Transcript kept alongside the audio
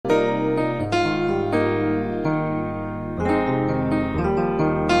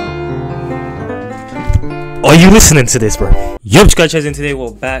Are you listening to this, bro? Yup, guys, and today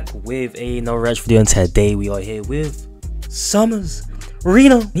we're back with another reaction video, and today we are here with Summrs.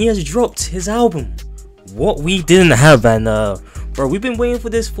 Reno, he has dropped his album, What We Didn't Have, and bro, we've been waiting for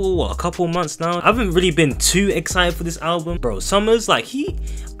this for what, a couple months now. I haven't really been too excited for this album, bro. Summrs, like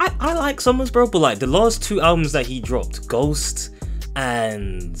I like Summrs, bro, but like the last two albums that he dropped, Ghost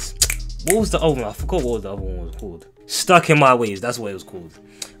and what was the other one? I forgot what the other one was called. Stuck in My Ways, that's what it was called.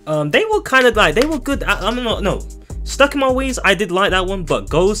 They were kind of like, they were good. I'm not, no, Stuck in My Ways, I did like that one, but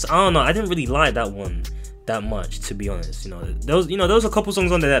Ghost, I don't know, I didn't really like that one that much, to be honest. There was a couple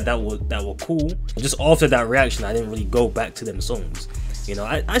songs on there that were cool. Just after that reaction, I didn't really go back to them songs.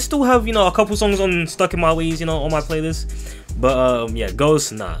 I still have a couple songs on Stuck in My Ways, on my playlist, but yeah,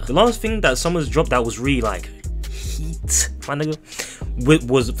 Ghost, nah. The last thing that Summrs dropped that was really like heat, my nigga,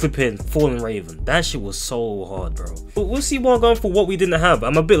 was flipping Fallen Raven. That shit was so hard, bro. But we'll see what I'm going for. What We Didn't Have.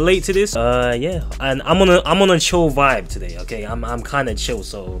 I'm a bit late to this, yeah, and I'm on a chill vibe today. Okay, I'm kind of chill,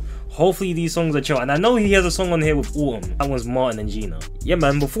 so hopefully these songs are chill. And I know he has a song on here with Autumn. That one's Matin and Gina. Yeah,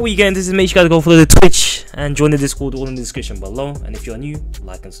 man, before we get into this, make sure you guys go follow the Twitch and join the Discord, all in the description below. And if you're new,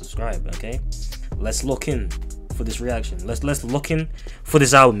 like and subscribe. Okay, let's lock in for this reaction. Let's lock in for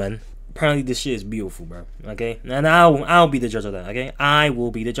this album, man. Apparently this shit is beautiful, bro. Okay, and I'll be the judge of that. Okay, I will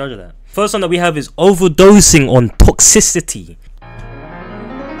be the judge of that. First song that we have is Overdosing on Toxicity.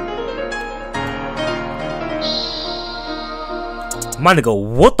 My nigga,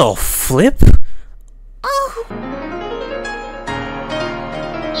 what the flip? Oh.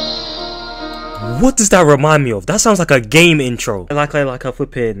 What does that remind me of? That sounds like a game intro, like a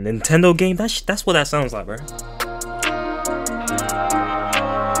flipping Nintendo game. That's what that sounds like, bro.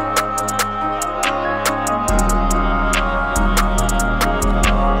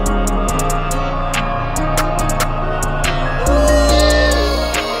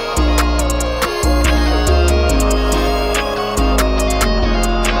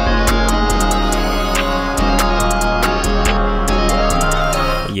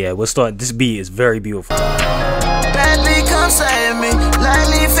 Yeah, we'll start. This beat is very beautiful. Badly come save me,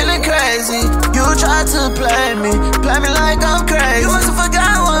 lately feeling crazy. You try to play me like I'm crazy. You must have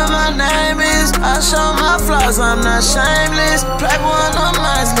forgot what my name is. I show my flaws, I'm not shameless. Playboy on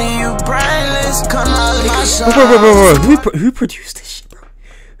my me, you brainless. Come out my show. Bro, who produced this shit, bro?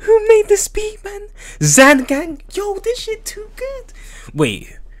 Who made this beat, man? Xanax? Yo, this shit too good.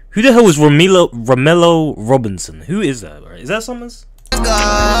 Wait, who the hell was Romello Robinson? Who is that, bro? Is that Summrs?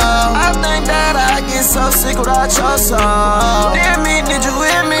 I think that I get so sick without your song. Near me, did you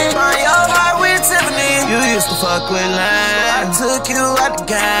hear me? Find your heart with Tiffany. You used to fuck with Lane. I took you at the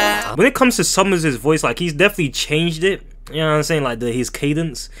game. When it comes to Summrs' voice, like, he's definitely changed it. You know what I'm saying? Like his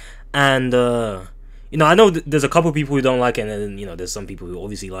cadence. And I know there's a couple people who don't like it, and then there's some people who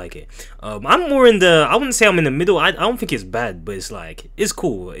obviously like it. I'm more in the, I wouldn't say I'm in the middle. I don't think it's bad, but it's like, it's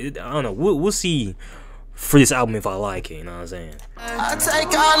cool. I don't know. We'll see for this album if I like it, you know what I'm saying? I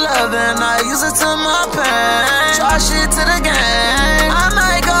take all love and I use it to my pain. Try shit to the game. I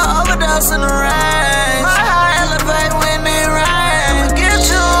might go overdose in the rain. My high elevate when it rain. I'ma get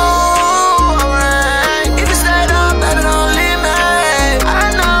you alright. If you stayed up, baby, don't leave me. I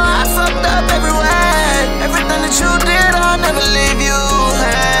know I fucked up every way. Everything that you did, I'll never leave you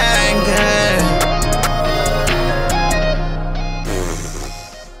hanging.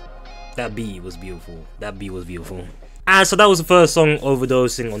 That beat was beautiful. That beat was beautiful. So that was the first song,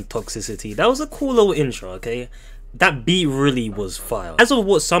 Overdosing on Toxicity. That was a cool little intro, okay? That beat really was fire. As of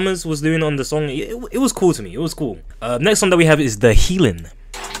what Summrs was doing on the song, it was cool to me. It was cool. Next song that we have is The Healing.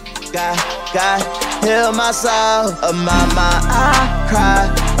 God, heal my soul. Mama, I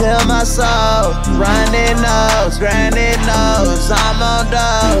cry. Heal my soul. Running nose, granted nose. I'm on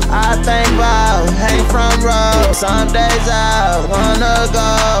dough. I think about, hang from road. Some days I wanna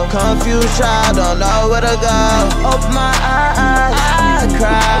go. Confused child, don't know where to go. Open my eyes, I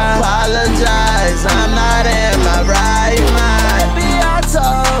cry. Apologize, I'm not in my right mind. Baby, I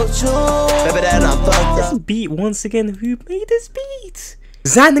told you, baby, that I'm fucked up. This beat once again. Who made this beat?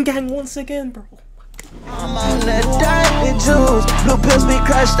 Xanax once again, bro. I'm on that diet juice. Blue pills be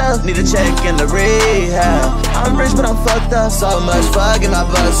crushed up. Need a check in the rehab. I'm rich but I'm fucked up. So much fucking my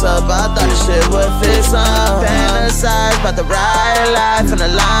bucks up. I thought this shit would fit some. Fantasize about the right life and the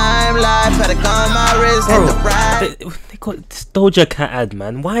limelight. Had a gun on my wrist, hit the right. They got this Doja Cat ad,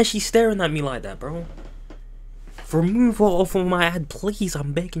 man. Why is she staring at me like that, bro? Remove her off of my ad, please.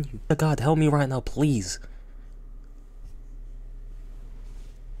 I'm begging you. Oh God, help me right now, please.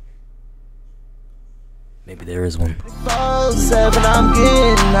 Maybe there is one. 4/7, I'm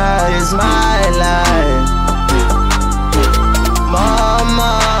getting high, it's my life.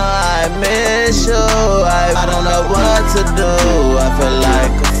 Mama, I miss you. I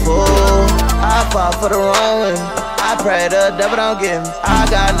fall for the wrong one. I pray the devil don't get me. I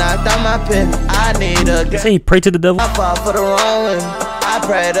got knocked out my pin. I need a girl. Say he prayed to the devil. I fall for the wrong one. I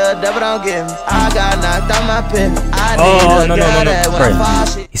pray the devil don't get me. I got knocked out my pin. I need a girl that when I fall,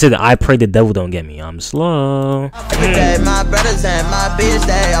 he said that I pray the devil don't get me. I'm slow. Every day, my brothers and my bitch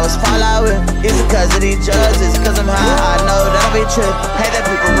day, I was fall out with. Is it cause of these drugs? Is it cause I'm high? I know that'll be true. Hate that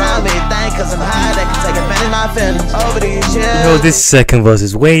people around me think cause I'm high, they can take advantage of my feelings over these years. Yo, this second verse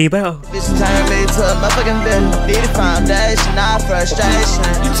is way better. This turned me to a motherfucking villain. Need a foundation, not frustration.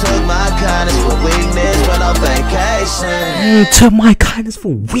 You took my kindness for weakness, went on vacation. Took my kindness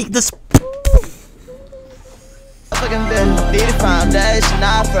for weakness. Need a foundation,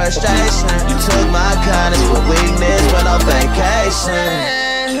 not frustration. You took my kindness for weakness, went on vacation.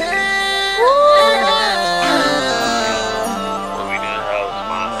 What we didn't have was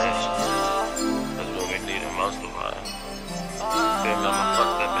foundation. That's what we needed most of us. Feel me? I'm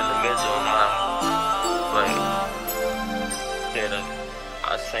fucked up individual now. But yeah, I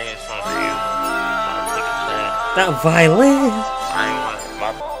saying something to you. That violin. I ain't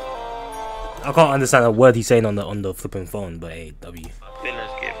want my I can't understand a word he's saying on the flipping phone, but hey, W.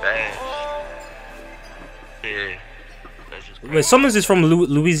 feelings get bad. Yeah. That's just Wait, Summers is from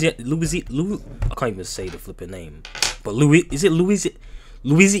Louisiana. I can't even say the flipping name. But is it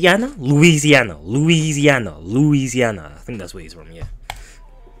Louisiana? Louisiana. I think that's where he's from, yeah.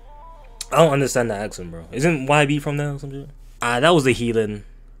 I don't understand that accent, bro. Isn't YB from there or something? That was The Healing.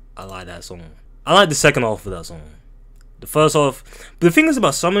 I like that song. I like the second half of that song. The first half. But the thing is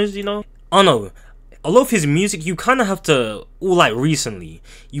about Summers, you know, I don't know. A lot of his music, you kind of have to, or like recently,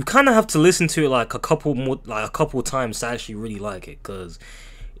 you kind of have to listen to it like a couple times to actually really like it. Cause,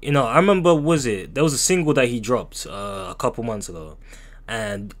 you know, I remember there was a single that he dropped a couple months ago,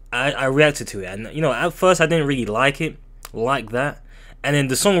 and I reacted to it, and you know, at first I didn't really like it like that, and then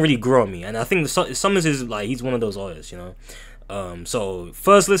the song really grew on me, and I think Summers is like, he's one of those artists, you know. So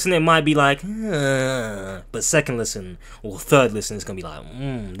first listen it might be like, but second listen or third listen it's gonna be like,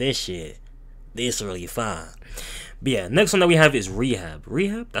 this really fine. But yeah, next one that we have is Rehab.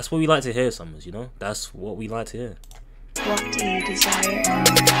 Rehab, that's what we like to hear, Summers, you know? That's what we like to hear. What do you desire?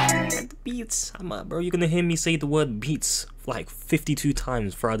 And the beats, bro, you're gonna hear me say the word beats like 52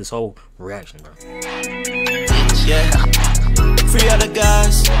 times throughout this whole reaction, bro. Yeah, free all the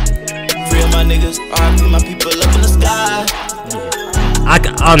guys, free all my niggas, RIP my people up in the sky. Yeah. I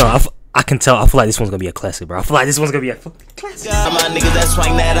don't know, I can tell, I feel like this one's gonna be a classic, bro. I feel like this one's gonna be a fucking classic. My niggas that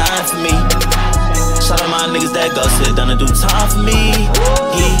swing that iron for me. Shout out my niggas that go sit down and do time for me.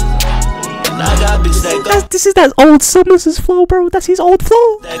 Yeah. And I got bitches that go. This is that old Summers' flow, bro. That's his old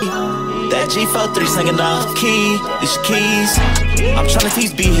flow. That G43 singing off key, these keys. I'm tryna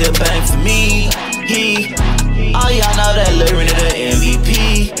teach B here bang for me. All y'all know that Lil Rena the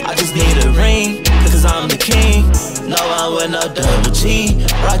MVP. I just need a ring, cause I'm the king. No one with no double G,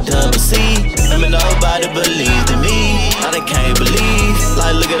 rock double C. Remember nobody believed in me. Now they can't believe.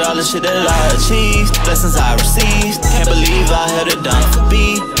 Like look at all the shit that I achieved, blessings I received. Can't believe I had it done for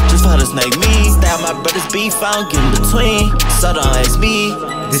B, just for the snake me. Stab my brother's beef, I don't get in between. So don't ask me.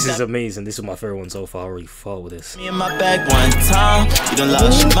 This is amazing. This is my favorite one so far. I already fought with this. Me in my bag one time, you done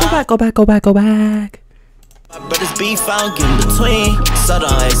lost your mind. Go back. My brother's beef, I don't get in between. So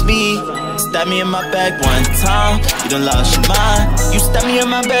don't ask me. Stab me in my bag one time, you done lost your mind. You stab me in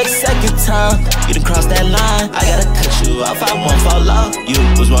my bag second time, you done crossed that line. I gotta cut you off, I won't fall off. You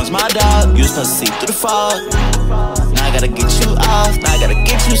was once my dog, you was supposed to see through the fog. Now I gotta get you off, now I gotta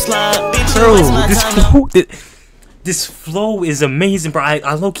get you slime. Bitch, bro, this flow is amazing, bro.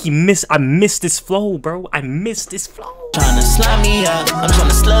 I low-key miss this flow, bro. I miss this flow. Tryna slime me out, I'm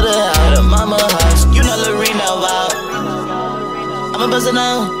tryna slut her out of mama house. You know Lorena out, I'm a buzzing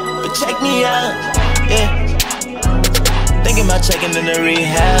out, but check me out, yeah. Thinking about checking in the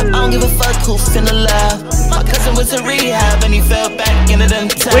rehab. I don't give a fuck who finna laugh. My cousin went to rehab and he fell back into them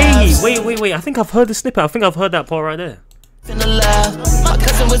tabs. Wait, I think I've heard the snippet. I think I've heard that part right there. Finna laugh. My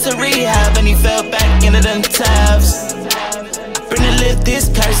cousin went to rehab and he fell back into them tabs. Bring the lift this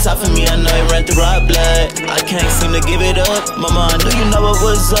curse off of me, I know it ran through our blood. I can't seem to give it up. Mama, I knew you know what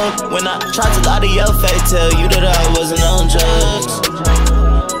was up. When I tried to lie to your face, tell you that I wasn't on drugs.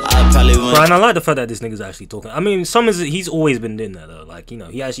 I probably went. Bro, and I like the fact that this nigga's actually talking. I mean, Summers, he's always been doing that though. Like, you know,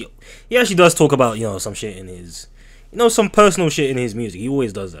 he actually does talk about, you know, some shit in his, you know, some personal shit in his music. He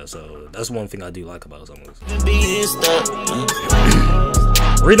always does that, so that's one thing I do like about Summers.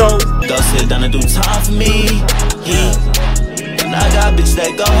 Reno, go sit down and do time for me. Yeah. And I got bitches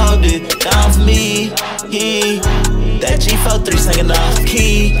that go hold it down for me. Yeah. That G43 singing off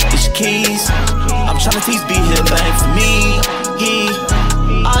key, these keys. I'm tryna teach B here bang for me. Yeah.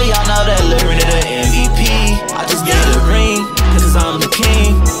 All y'all know that Lil Rena the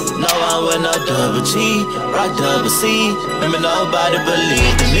double G, rock double C. Remember nobody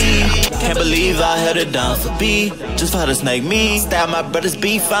believed in me. Can't believe I held it down for B. Just for the snake me. Stab my brother's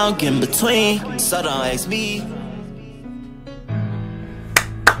beef, found in between. So don't ask me.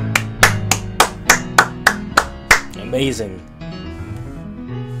 Amazing.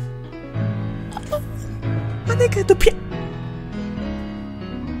 My nigga, the piano.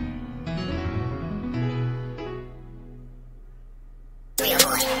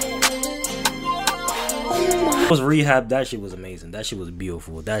 Was rehab, that shit was amazing. That shit was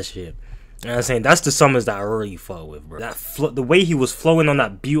beautiful. That shit, you know what I'm saying? That's the summers that I really fuck with, bro. That the way he was flowing on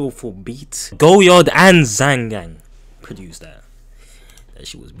that beautiful beat. Goyard and Zangang produced that. That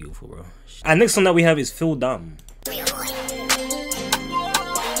shit was beautiful, bro. And next song that we have is Phil Dumb. Tired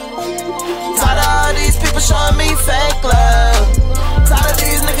of all these people showing me fake love. Tired of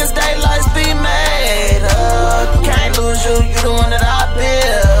these niggas, they lives be made up. Can't lose you, you the one that I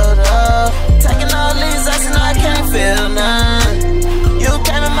build up. Taking all these acts and I can't feel none. You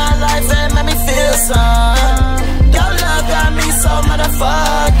came in my life and made me feel some. Your love got me so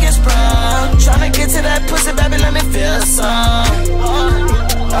motherfucking sprung. Tryna get to that pussy, baby, let me feel some.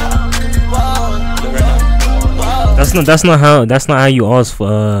 That's not how you ask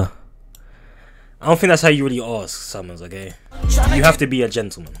for I don't think that's how you really ask summers, okay? You have to be a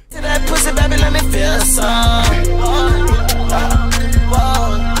gentleman. To that pussy, baby, let me feel some.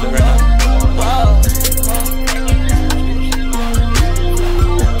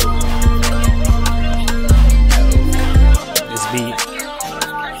 This beat.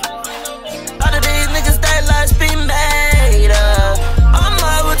 All of these niggas, they lives be made up. I'm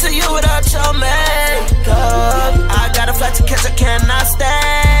over to you without your makeup. I got a flight to catch, I cannot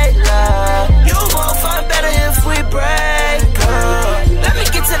stay love. You won't find better if we break up. Let me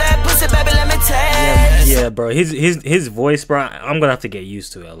get to that pussy, baby, let me taste. Yeah, bro. His voice, bro. I'm gonna have to get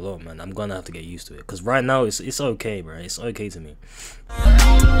used to it a lot, man. I'm gonna have to get used to it, cause right now it's okay, bro. It's okay to me.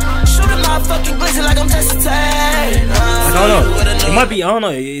 Shooting my fucking glizzy like I'm just a tank. Like, I don't know. It might be. I don't know.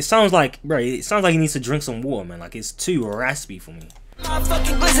 It sounds like, bro. It sounds like he needs to drink some water, man. Like it's too raspy for me. My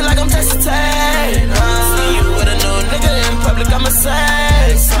fucking glizzy like I'm just a tank. See you with a new nigga in public, I'ma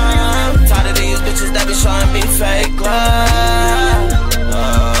say some. Tired of these bitches that be showing me fake love.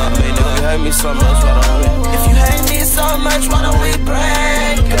 Nigga, you hate me so much, why don't we? If you hate me so much, why don't we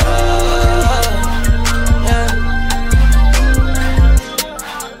break up?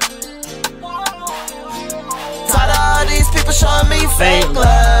 Tired of all these people showing me fake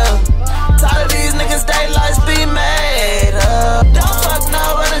love. Tired of these niggas, they lives be made up. Don't fuck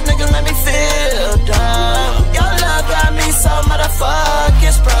no other niggas, let me feel dumb. Your love got me so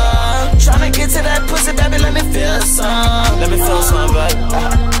motherfucking sprung. Tryna get to that pussy, baby, let me feel some. Let me feel some, baby.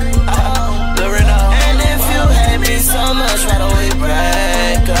 And if you hate me so much, why don't we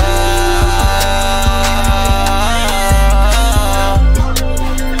break up?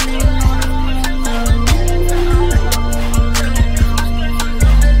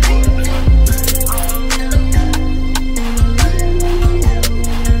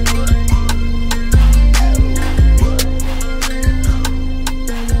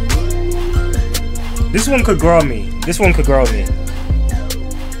 This one could grow me. This one could grow me.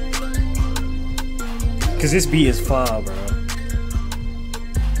 Cause this beat is fire, bro.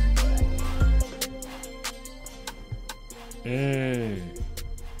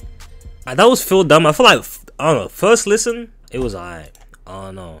 That was Phil Dumb. I feel like, I don't know, first listen, it was alright. I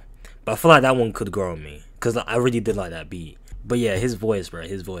don't know. But I feel like that one could grow me. Cause I really did like that beat. But yeah, his voice, bro,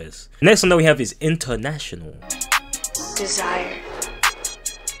 his voice. Next one that we have is International. Desire.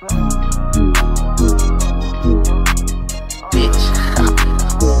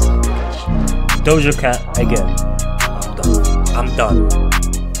 Doja Cat again. I'm done.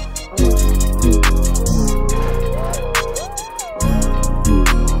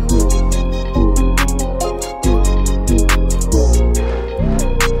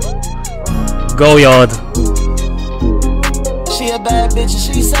 Go yard. She a bad bitch and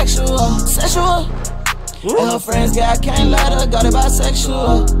she sexual. And her friends I can't let her go, they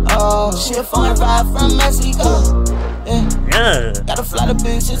bisexual. Oh, she a foreign vibe from Mexico. Yeah. Gotta fly the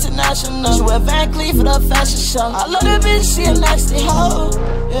bitch international. She wear Van Cleef for the fashion show. I love that bitch, she a nasty hoe.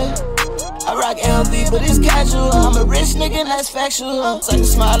 Yeah. I rock LV, but it's casual. I'm a rich nigga, and that's factual. So I can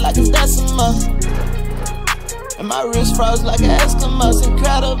smile like it's decimal. And my wrist froze like an Eskimo. It's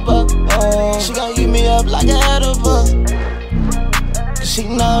incredible. Oh, she gon' eat me up like an edible. She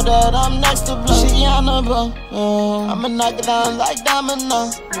know that I'm next to blow. She honorable. I'ma knock it down like domino.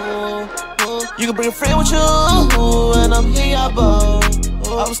 You can bring a friend with you, and I'm here, bro.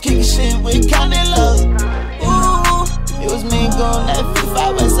 I was kicking shit with Canelo. It was me going that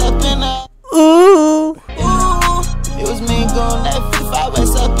 55 and up in up.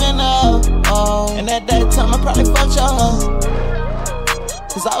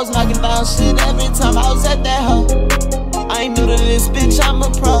 was knocking down shit every time I was at that hoe. I ain't new to this, bitch, I'm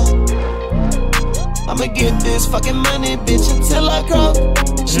a pro. I'ma get this fucking money, bitch, until I grow.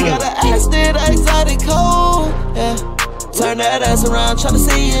 She got an ass that exotic cold, yeah. Turn that ass around, tryna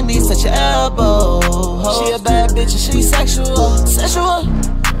see your knees touch your elbow. She a bad bitch and she sexual.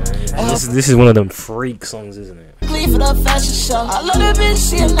 This is one of them freak songs, isn't it? For the fashion show. I love that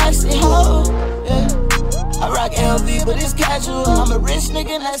bitch, she a nice hoe, yeah. I rock LV, but it's casual. I'm a rich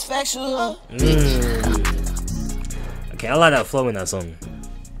nigga, that's factual. Okay, I like that flow in that song.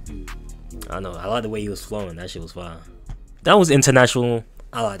 I know, I like the way he was flowing. That shit was fire. That was international.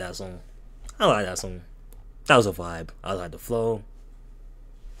 I like that song. That was a vibe. I like the flow.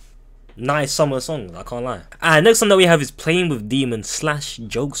 Nice summer song, I can't lie. Alright, next song that we have is Playing with Demons /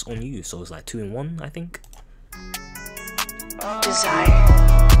 Jokes on You. So it's like 2 in 1, I think. Desire.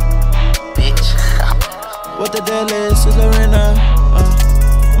 Bitch. What the deal is Lorena.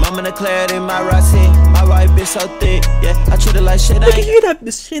 Mama in the clarity, my Rossi. My white bitch so thick, yeah. I treat it like shit. Look, you hear that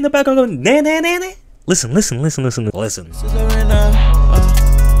shit in the background going nah nah nah nah? Listen. Mama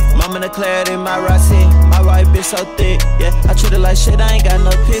in the clarity, my Rossi. My white bitch so thick, yeah. I treat it like shit, I ain't got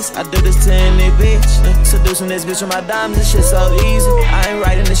no piss. I do this to any bitch, yeah. Seducing this bitch with my diamonds, this shit so easy. I ain't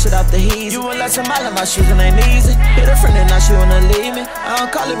writing this shit off the heat. You went like some mile in my shoes and ain't easy. Hit a friend and now she wanna leave me. I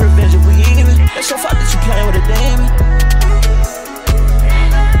don't call it revenge if we even. That's your fault that you playing with a demon.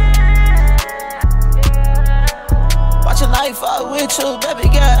 Watch a knife out with you, baby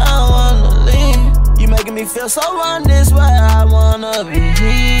girl, I don't wanna leave. You making me feel so wrong, this way I wanna be.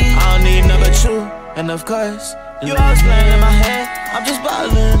 I don't need number 2, and of course, you always playing in my head. I'm just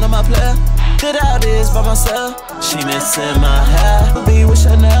ballin' on my player. Did all this by myself. She missing my hair. Be with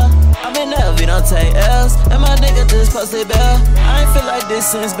Chanel. I'm in LV, don't take L's. And my nigga just posted bail. I ain't feel like this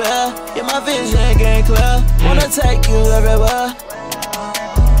since Bell. Yeah, my vision getting clear. Wanna take you everywhere.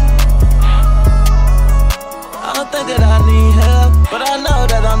 I don't think that I need help, but I know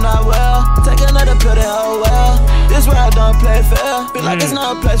that I'm not well. Take another pill and oh well. This world don't play fair. Feel like there's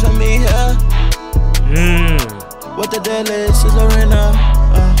no place for me here. What the deal is Lorena.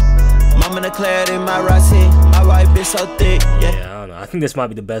 Mama in the clarity, my Rossi. My white bitch so thick, yeah. I don't know. I think this might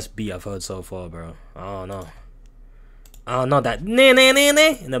be the best beat I've heard so far, bro. I don't know. That nah nah nah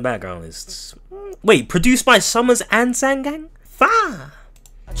nah in the background is. Wait, produced by Summrs and Zangang? Fire.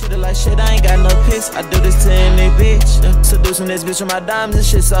 I treat it like shit, I ain't got no piss. I do this to any bitch, yeah. Seducing this bitch with my diamonds, this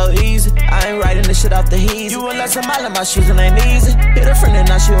shit so easy. I ain't writing this shit off the heat. You went like some mile in my shoes and ain't easy. Hit a friend and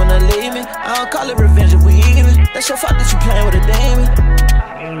now she wanna leave me. I don't call it revenge if we even. That's your fault that you playing with a demon.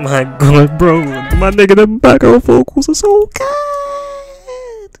 Oh my god, bro. My nigga, the background vocals are so good.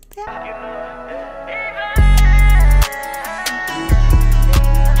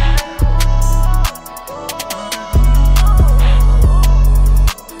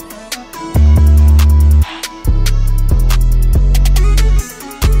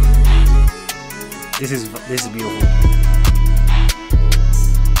 This is beautiful.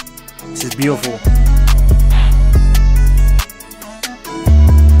 This is beautiful.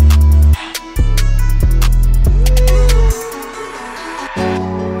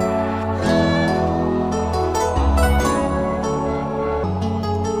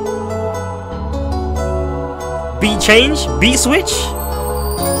 Beat change, beat switch.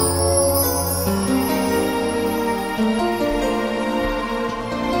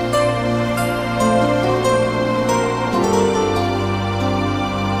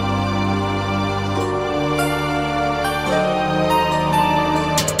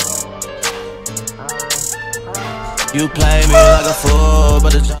 You play me like a fool,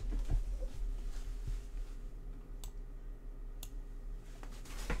 but it's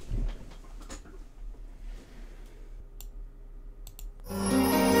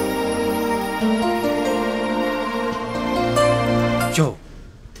yo,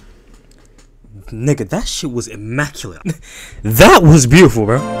 nigga, that shit was immaculate. That was beautiful,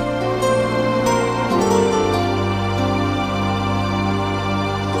 bro.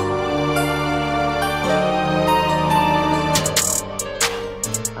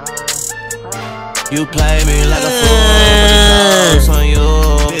 You play me like a fool, but it's on you.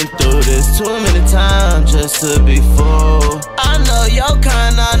 Been through this too many times just to be full. I know your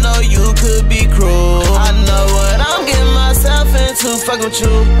kind, I know you could be cruel. I know what I'm getting myself into, fuck with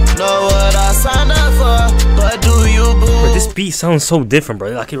you. Know what I signed up for, but do you boo? Bro, this beat sounds so different,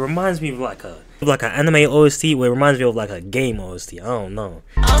 bro. Like it reminds me of like an anime OST, where it reminds me of like a game OST. I don't know.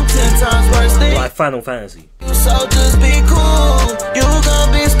 I'm 10 times worse than like Final Fantasy. So just be cool. You gon'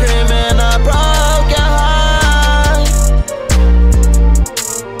 be screaming, I broke your heart.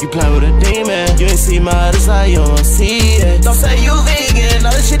 You play with a demon. You ain't see my other side, you don't see it. Don't say you vegan,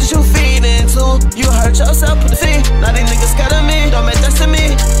 all this shit myself, put the fee. Now these niggas scared of me, don't make that to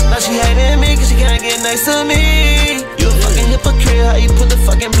me. Now she hating me, cause she can't get next to me. You a fucking hypocrite, how you put the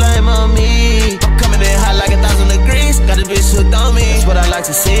fucking blame on me? I'm coming in hot like 1,000 degrees. Got a bitch hooked on me, that's what I like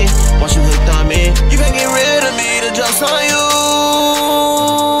to see. Once you hooked on me, you can't get rid of me, the joke's on you.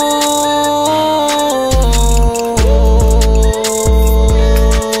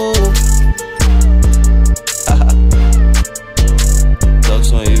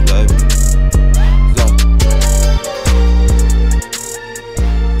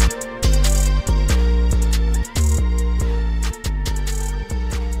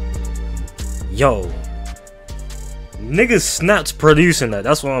 Yo, niggas snapped producing that.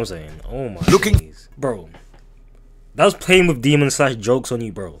 That's what I'm saying. Oh my days, bro. That was Playing with Demons / Jokes on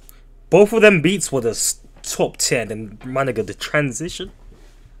You, bro. Both of them beats were the top 10, and my nigga, the transition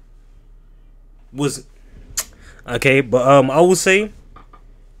was okay. But I will say,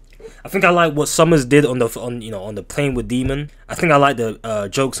 I think I like what Summrs did on the Playing with Demon. I think I like the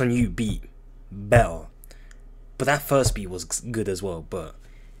Jokes on You beat better, but that first beat was good as well. But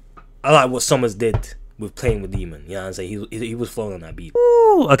I like what Summrs did with Playing with Demon. You know what I'm saying? He was flowing on that beat.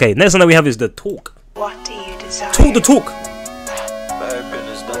 Ooh, okay, next one that we have is the talk. What do you desire? Talk the talk.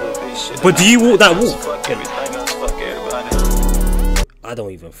 But do you walk that walk? I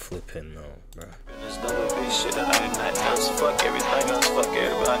don't even flip it now, bro.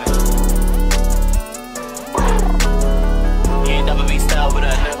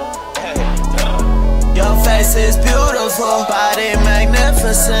 Your face is beautiful, body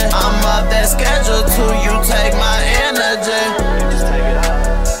magnificent. I'm up that schedule too, you take my energy. Just take it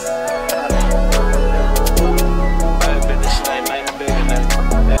out.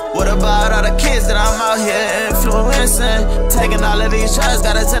 What about all the kids that I'm out here influencing? Taking all of these drugs,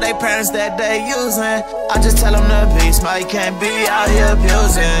 gotta tell their parents that they using. I just tell them to be smart, you can't be out here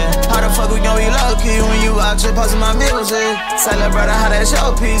abusing. How the fuck we gon' be low-key when you out here posting my music? Celebrate how that's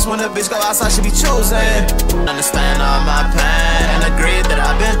your piece, when the bitch go outside she be choosing. Understand all my pain and agree that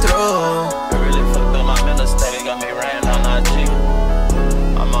I've been through. I really fucked up my mental state, got me ran on IG.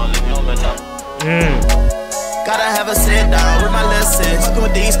 I'm only human now. Gotta have a sit down with my little sis. Fucking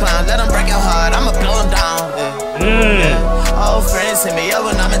with these clowns, let them break your heart, I'ma blow them down. Old friends hit me up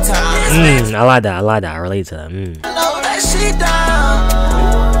when I'm in town. I like that, I relate to that. I know that she down.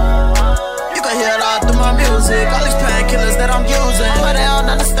 You can hear it all through my music. All these painkillers that I'm using, but they don't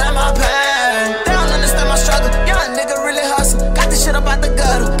understand my pain. They don't understand my struggle. Young nigga really hustle. Got this shit up out the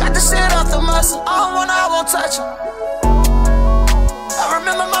gutter, got this shit off the muscle. I won't touch her. I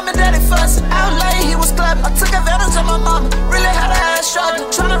remember mom and daddy fussing. Out late, he was clapping. I took advantage of my mama. Really had a ass struggle.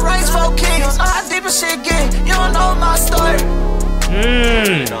 Tryna raise 4 kids. Know how deep a shit get. You don't know my story.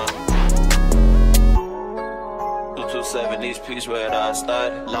 227 East Peace where I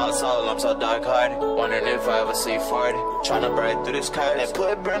started. Lost soul, I'm so dark hearted. Wondering if I ever see 40. Tryna break through this curtain and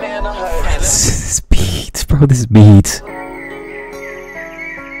put Bernie in the hurt. This beat, bro, this beat.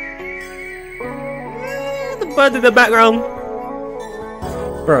 The bird in the background.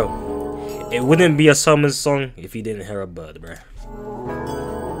 Bro, it wouldn't be a Summrs song if you didn't hear a bird, bro.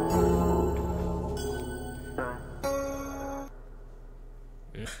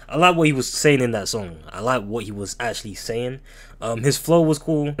 I like what he was saying in that song. I like what he was actually saying. His flow was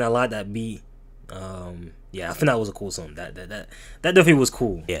cool, and I like that beat. Yeah, I think that was a cool song. That definitely was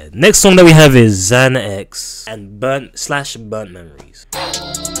cool. Yeah, next song that we have is Xanax and Burnt Memories.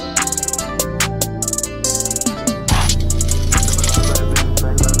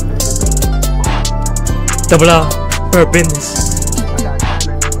 Double R, bird business.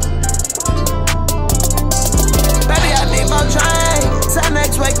 Baby, I need more drink.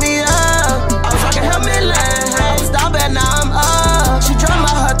 Xanax wake me up. I was rocking help me land. I was down bad, now I'm up. She drove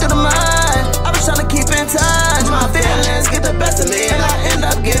my heart through the mud. I was trying to keep in touch. My feelings get the best of me and I end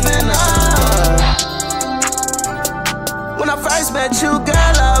up giving up. When I first met you,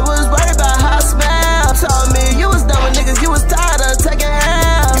 girl, I was worried about how I smell. Told me you was done with niggas, you was tired of taking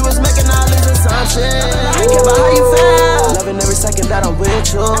help. You was making all these assumptions. I care about how you feel. Loving every second that I'm with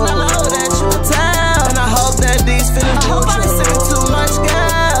you. And I know that you tell. And I hope that these feelings do I ain't saying too much,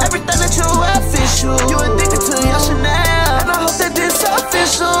 girl. Everything that you official. You addicted to your Chanel. And I hope that this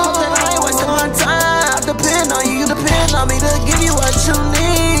official. That I ain't wasting my time. I depend on you, you depend on me to give you what you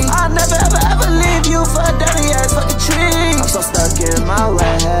need. I'll never ever leave you for a dirty ass fucking tree. I'm so stuck in my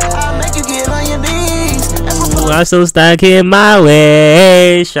way. I'll make you get on your knees. Ooh, I'm so stuck in my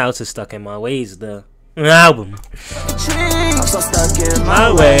way. Shout out to Stuck in My Ways, the album. I'm so stuck in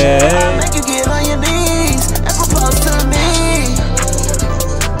my way. I'll make you get on your knees and propose to me.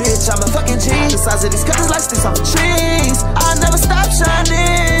 Bitch, I'm a fucking G. The size of these cutters like sticks off the trees. I'll never stop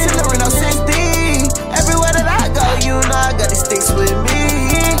shining. Till the Reno 16. Everywhere mix with me.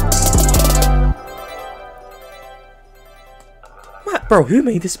 What, bro? Who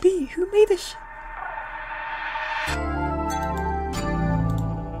made this beat? Who made this shit?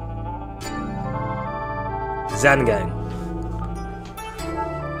 Xan Gang.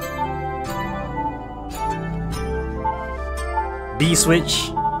 B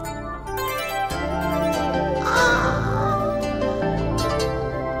switch.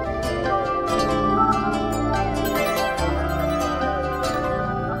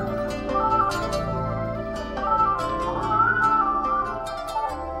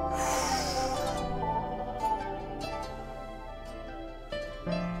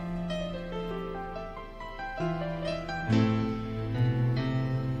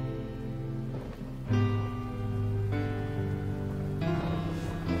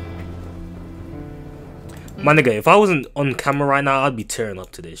 My nigga, if I wasn't on camera right now, I'd be tearing up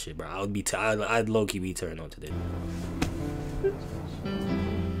to this shit, bro. I'd low-key be tearing up to this.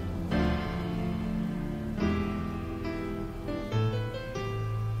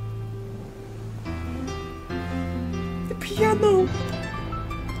 The piano.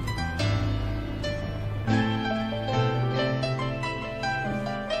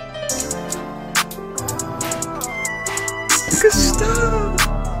 Good stuff.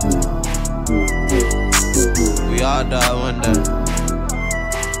 We all die one day.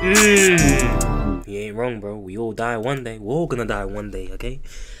 You ain't wrong, bro. We all die one day. We're all gonna die one day, okay?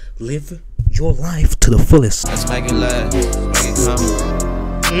 Live your life to the fullest. Let's make it last. Make it come.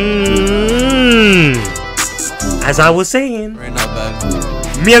 As I was saying, Bring up,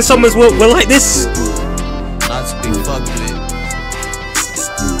 baby. me and Summers were like this. Not to be fucked with.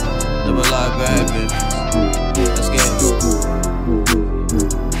 Never lie, baby. Let's get it.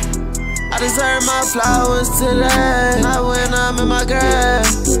 I deserve my flowers today. Not when I'm in my grave.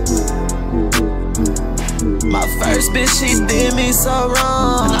 My first bitch, she did me so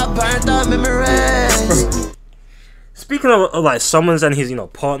wrong, and I burnt out memories. Speaking of like Summers and his, you know,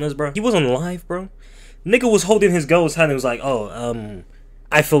 partners, bro. He was on live, bro. Nigga was holding his girl's hand and was like, oh,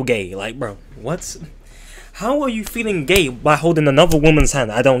 I feel gay. Like, bro, what? How are you feeling gay by holding another woman's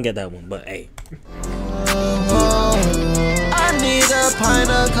hand? I don't get that one, but hey. I need a pint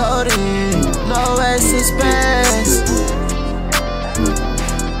of codeine, no way suspense.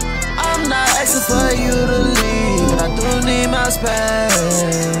 I'm not asking for you to leave, but I do need my space.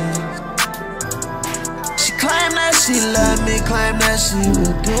 She claimed that she loved me, claimed that she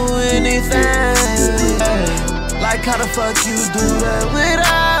would do anything. Like how the fuck you do that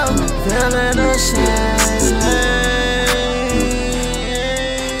without feeling ashamed?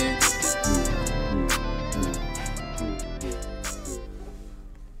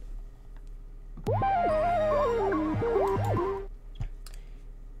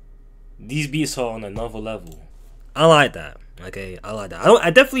 These beats are on another level. I like that. Okay, I like that.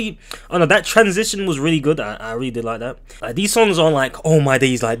 I definitely, I know that transition was really good. I really did like that. Like, these songs are like, oh my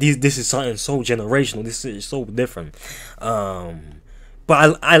days, like this is something so generational. This is so different.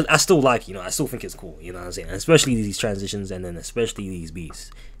 But I still like, you know, I still think it's cool. You know what I'm saying? Especially these transitions, and then especially these beats.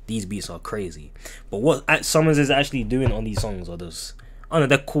 These beats are crazy. But what Summers is actually doing on these songs are just, I don't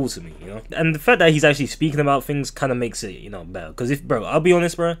know, they're cool to me, you know. And the fact that he's actually speaking about things kind of makes it, you know, better. Because if, bro, I'll be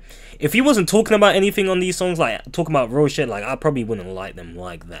honest, bro, if he wasn't talking about anything on these songs, like talking about real shit, like I probably wouldn't like them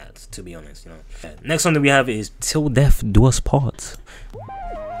like that, to be honest, you know. Yeah. Next song that we have is Till Death Do Us Part.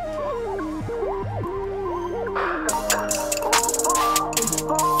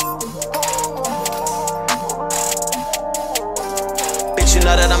 Bitch, you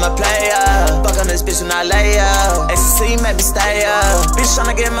know that I'm a player. Fuck on this bitch when I lay up. Ecstasy make me stay up. Bitch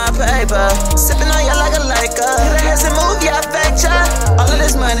tryna get my paper. Sipping on you like a Laker. Get a hands and move, yeah, I bet ya. All of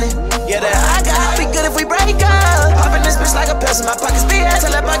this money, yeah, that I got. Be good if we break up. Popping this bitch like a pill in my pockets. Be ass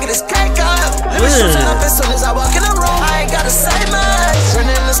till that bucket is cake up. Living shooting up as soon as I walk in the room. I ain't gotta say much.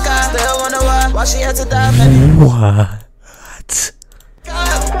 Turning in the sky, still wonder why she had to die, baby. What?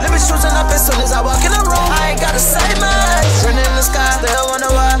 Living shooting up as soon as I walk in the room. I ain't gotta say much. Turning in the sky, still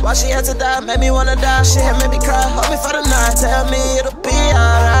wonder why she had to die. Made me wanna die. Shit had made me cry. Hold me for the night. Tell me it'll be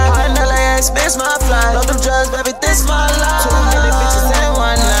alright. I in LAX, miss my flight. Love them drugs, baby, this my life. Too many bitches in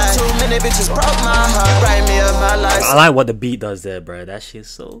one night. Too many bitches broke my heart. Write me up my life. I like what the beat does there, bro. That shit's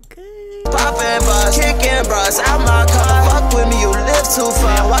so good. Poppin' bars, kickin' bras, out my car. Fuck with me, you live too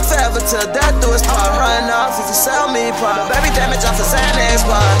far. Walk forever till death do us part. Run off if you sell me part. Baby, damage off of Xanax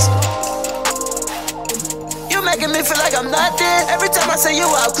bars. You making me feel like I'm nothing. Every time I say you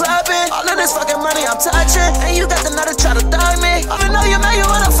out clubbing, all of this fucking money I'm touching, and you got the nerve to try to dog me. Even though you know you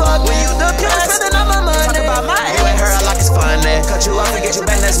wanna fuck when you the pure spending all my money. Talk about my age. You ain't heard I like it's fun. morning. Cut you off and get you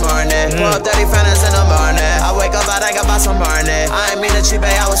back next morning. Pull up 30 finals in the morning. I wake up, I think about some burning. I ain't mean to cheat,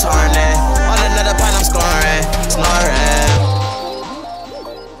 babe, I was horny. On another pint, I'm scoring, snoring.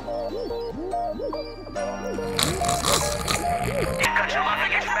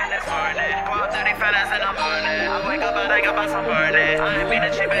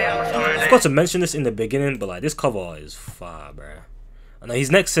 I forgot to mention this in the beginning, but like this cover is fire, bro. I know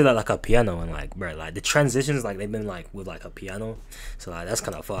he's next to like a piano, and like, bro, like the transitions, like they've been like with like a piano, so like that's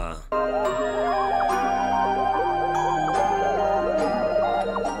kind of fire.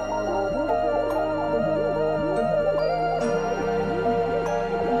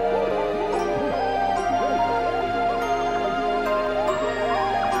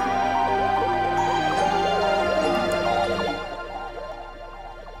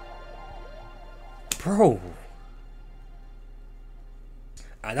 Bro,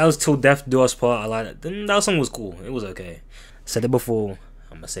 that was Till Death Do Us Part. I like it. That song was cool. It was okay. Said it before,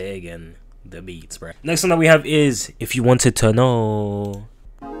 I'm gonna say it again. The beats, bro. Next song that we have is If You Wanted to Know.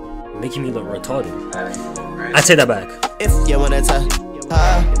 Making me look retarded. I take that back. If you wanted to,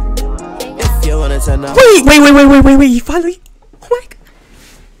 if you wanted to know. Wait, you finally. Oh my god.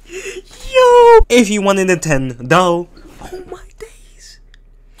 Yo. If you wanted to 10, though. Oh my days.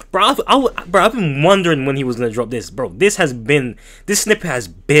 Bro, I've been wondering when he was gonna drop this, bro. This snippet has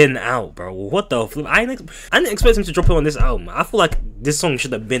been out, bro. What the flip? I didn't expect him to drop it on this album. I feel like this song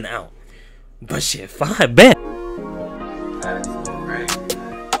should have been out. But shit, fine, bet.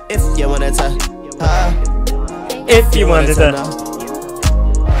 If you wanted to, if you wanted to know,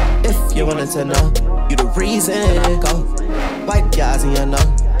 if you wanted to know, you the reason. Go, white guys in your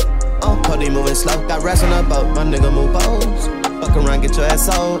know. Cody moving slow, got rest on the boat. My nigga move boats. Fuck around, get your ass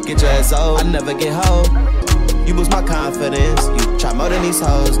old, I never get hold. You boost my confidence, you try more than these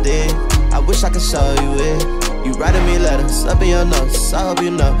hoes did. I wish I could show you it. You writing me letters, up in your notes. I hope you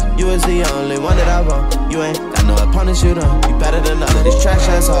know, you was the only one that I want. You ain't got no opponents, you don't. You better than none of these trash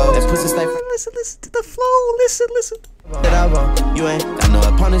ass hoes. That pussy stay listen to the flow, listen. That I want. You ain't got no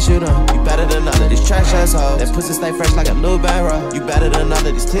opponents, you don't. You better than none of these trash ass hoes. That pussy stay fresh like a new barrel. You better than none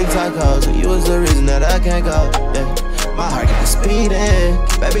of these TikTok hoes. And you was the reason that I can't go, yeah. My heart get to speeding.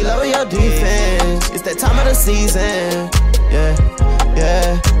 Baby, lower your defense. It's that time of the season. Yeah.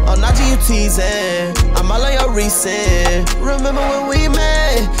 Oh, not you teasing. I'm all on your recent. Remember when we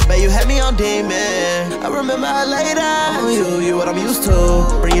met? Babe, you had me on demon. I remember I laid down on you what I'm used to.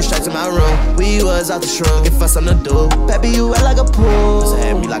 Bring you straight to my room. We was out the shroom. Looking for something to do. Baby, you wet like a pool. So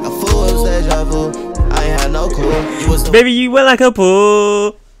had me like a fool. It was deja vu. I ain't had no clue. You was the baby, you wet like a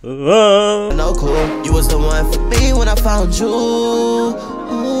pool. Oh. No cool, you was the one for me when I found you.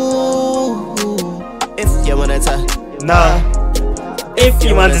 Ooh. If you wanted to, no. If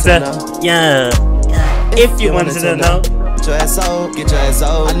you wanted to, yeah. If you wanted to know, get your ass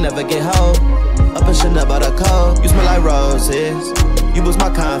old, I never get hold. Up and shit about a cold. You smell like roses. You boost my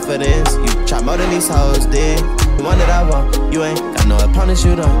confidence. You try more than these hoes did. The one that I want, you ain't got no opponents,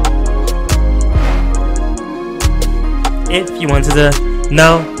 you don't. If you wanted to.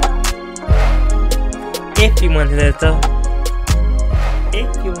 No. If you wanted it though.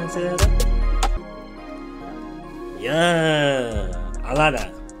 If you wanted it though. Yeah. I like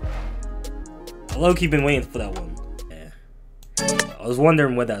that. I low-key been waiting for that one. Yeah. I was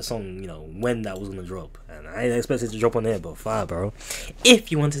wondering when that song, when that was gonna drop. And I didn't expect it to drop on there, but fire, bro. If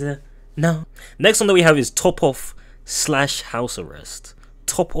you wanted to know. Next song that we have is Top Off / House Arrest.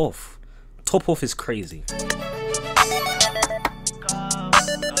 Top Off. Top Off is crazy.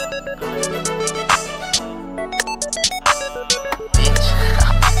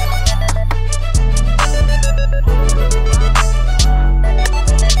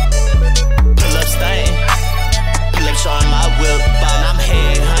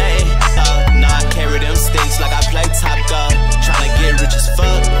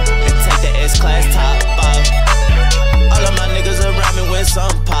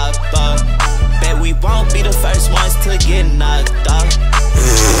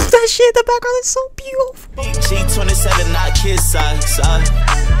 That shit in the background is so beautiful. G27, not kiss socks.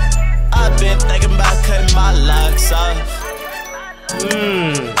 I've been thinking about cutting my locks off.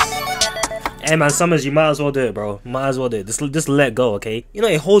 Hey man, Summers, you might as well do it, bro. Might as well do it. Just let go, okay?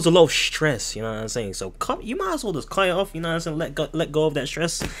 It holds a lot of stress, you know what I'm saying? So you might as well just cut it off, you know what I'm saying? Let go of that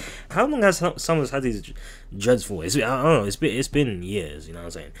stress. How long has Summers had these dreads for? I don't know. It's been years, you know what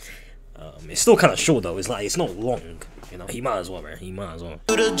I'm saying? It's still kind of short though. It's not long. He might as well, man. He might as well.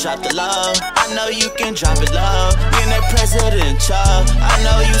 You to drop the love. I know you can drop it low. Being that presidential. I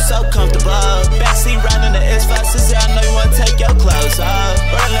know you so comfortable. Backseat riding the S560. I know you wanna take your clothes off.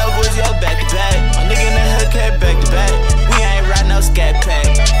 Running up with your back to back. My nigga in the hood came back to back. We ain't ride no scat pack.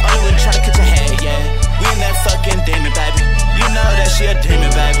 Only when try to catch a head, yeah. We in that fucking demon, baby. You know that she a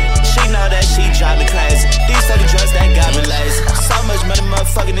demon, baby. She know that she drive me crazy. These fucking drugs that got me lazy. So much money,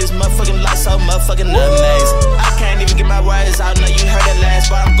 motherfucking this motherfucking life, so motherfucking amazing. I can't even get my words out. Know you heard it last,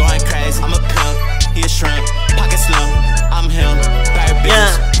 but I'm going crazy. I'm a pimp, he a shrimp, pocket slim. I'm him, bad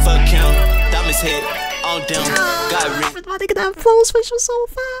bitch, fuck him. Diamonds hit on them, got rich. I think that flow switch was so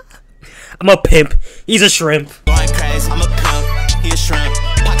far. I'm a pimp, he's a shrimp. Going crazy, I'm a pimp, he a shrimp,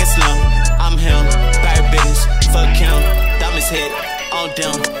 pocket slim. I'm him, bad bitch, fuck him. Diamonds hit on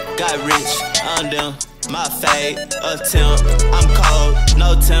them, got rich on them. My fade, a temp, I'm cold,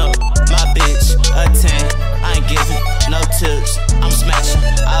 no temp. My bitch, a 10, I ain't giving no tips. I'm smashing,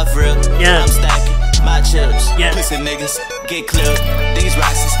 I've ripped, I'm stacking my chips. Pussy niggas, get clipped. These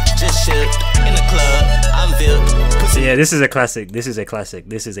rices just shipped in the club. I'm VIP. Yeah, this is a classic. This is a classic.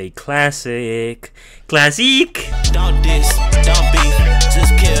 This is a classic. Classic. Don't diss, don't beef,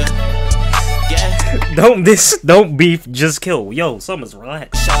 just kill. Yeah. Don't diss, don't beef, just kill. Yo, Summrs,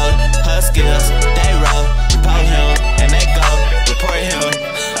 relax. Show her skills, they roll, report him, and they go, report him.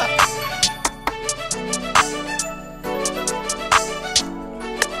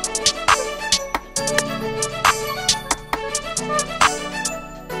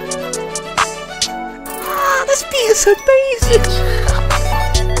 This beat is amazing.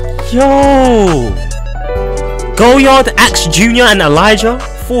 Yo, Goyard, Axe Jr. and Elijah,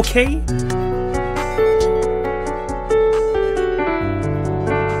 4K.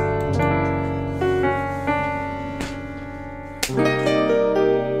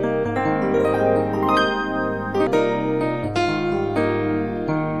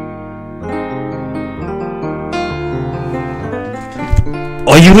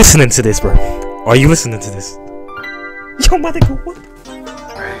 Are you listening to this, bro? Are you listening to this? Yo, my nigga, what?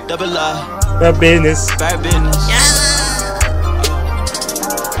 Double R. Bad business. Bad business.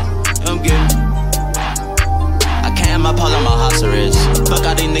 I'm getting. I can't my pole on my house arrest. Fuck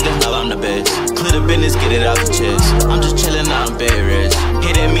all these niggas know I'm the best. Clear the business, get it off the chest. I'm just chillin', I'm bed rest.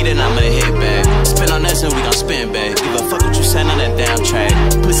 Hit at me, then I'ma hit back. Spin on that, and we gon' spin back. Give a fuck what you saying on that damn track.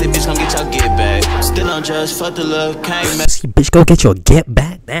 Pussy bitch gon' get your get back. Still on drugs, fuck the love, can't mess. Bitch, go get your get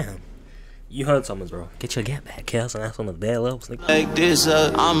back down. You heard Summrs, bro. Get your get back, Kels, and that's on the bad levels. Like this,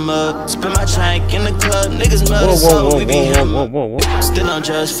 I'ma spin my trank in the club. Niggas murder, so we be him. Still on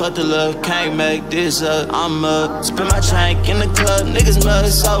drugs, fuck the love, can't make this up. I'ma spin my trank in the club. Niggas murder,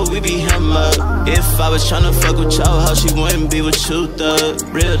 so we be him up. If I was tryna fuck with your hoe, she wouldn't be with you, thug.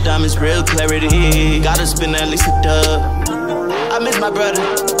 Real diamonds, real clarity. Gotta spin at least a dub. I miss my brother.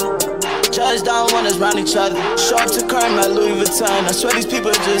 Judge don't want us round each other. Show up to crime like Louis Vuitton. I swear these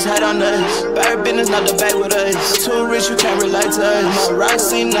people just hate on us. Bad business, not debate with us. Too rich, you can't relate to us. I'm a rock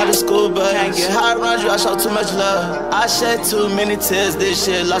scene, not a school bus. Can't get high around you, I show too much love. I shed too many tears this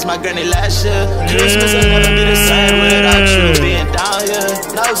year. Lost my granny last year. Christmas will never be the same without you being down here.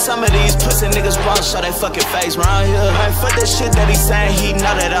 Know some of these pussy niggas won't show their fucking face round here. Man, fuck that shit that he's saying. He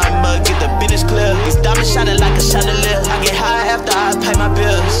know that I'ma get the business clear. These diamonds shining like a chandelier. I get high after I pay my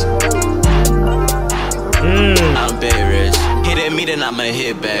bills. I'm bad rich. Hit at me, then I'ma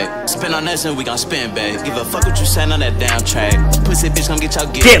hit back. Spin on that, and we gon' spin back. Give a fuck what you saying on that damn track. Pussy bitch gon' get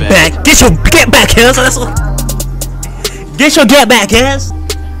your get back. Get your get back, Kels. That's what. Get your get back, Kels.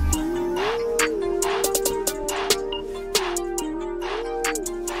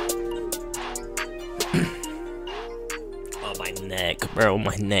 Oh, my neck, bro.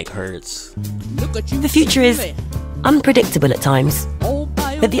 My neck hurts. The future is unpredictable at times,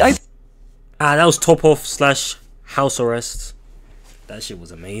 but the that was Top Off / House Arrest. That shit was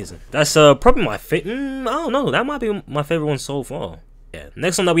amazing. That's probably my favorite. I don't know. That might be my favorite one so far. Yeah.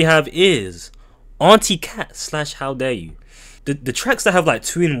 Next one that we have is Auntie Cat / How Dare You. The tracks that have like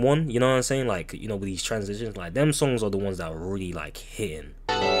 2 in 1, you know what I'm saying? Like, you know, with these transitions, like them songs are the ones that are really like hitting.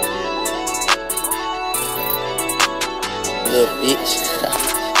 Little bitch.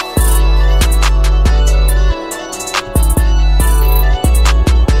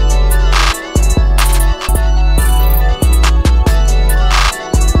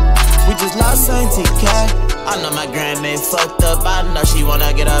 Auntie Cat. I know my grandma fucked up. I know she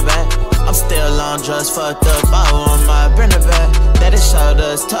wanna get her back. I'm still on drugs, fucked up. I want my bring it back. Daddy showed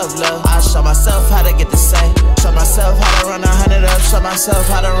us tough love. I show myself how to get the same. Show myself how to run 100 up. Show myself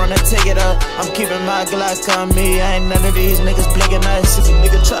how to run a ticket up. I'm keeping my Glock on me. Ain't none of these niggas blinking us. If a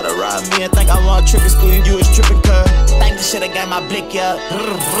nigga try to rob me and think I want tripping school, you was tripping cuz. Think the shit I got my blick up.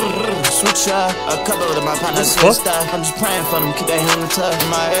 Switch up. A couple of my partners switched up. I'm just praying for them, keep their hand tough.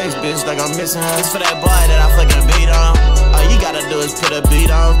 My ex bitch like I'm missing her. It's for that boy that I fucking beat on. All you gotta do is put a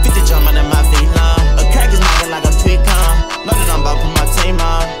beat on. 50 jumping in my feet long. A crack is knocking like a pecan. Know that I'm about to put my team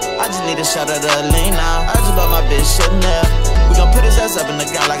on. I just need a shot of the lean now. I just bought my bitch Chanel. We gon' put his ass up in the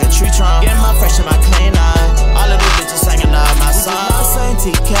ground like a tree trunk. Getting my fresh and my clean on. All of these bitches singing out my song. I'm saying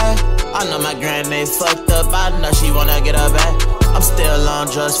TK. I know my granddad's fucked up. I know she wanna get her back. I'm still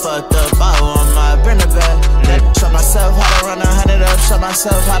on drugs, fucked up. I want my bring it back. Show myself how to run 100 up. Show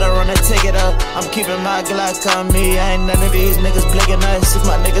myself how to run a ticket up. I'm keeping my Glock on me. I ain't none of these niggas blinking us. If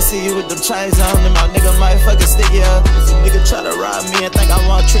my nigga see you with them chains on, then my nigga might fucking stick you up. If a nigga try to rob me and think I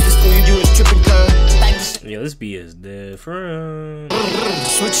want tripping still, you is tripping cuz. Yo, this beat is different.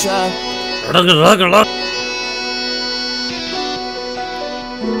 Switch up. I don't know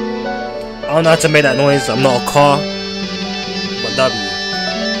how to make that noise. I'm not a car. But W.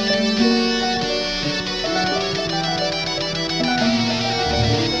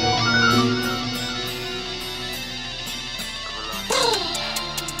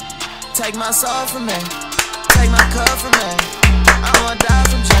 Take my soul from me. Take my cup from me. I wanna die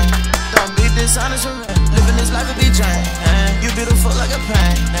from change. Don't be dishonest from me. Living this life will be drained. You beautiful like a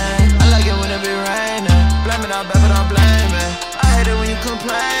pain. I like it when it be raining. Blame it on bad, but don't blame it. I hate it when you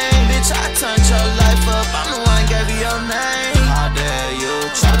complain. Bitch, I turned your life up. I'm the one gave you your name. How dare you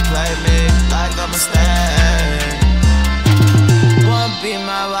try to play me like I'm a stain? Wanna be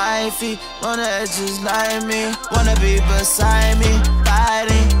my wifey, wanna just like me, wanna be beside me,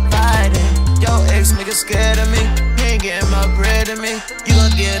 fighting. Yo, ex nigga scared of me, he ain't getting my bread to me. You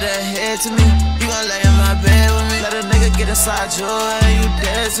gon' get ahead to me, you gon' lay in my bed with me. Let a nigga get inside you and you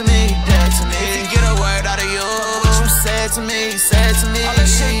dead to me, dead to me. If you get a word out of you, what you said to me, said to me. All that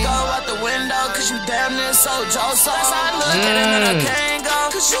shit go out the window, cause you damn near so Joe. So that's how I look at it and I can't go.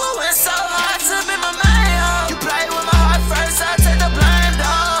 Cause you went so hard to be my man. You played with my heart first, I take the blame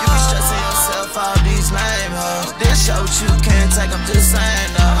though. You be stressing yourself all these lame hoes. This show what you can't take, I'm just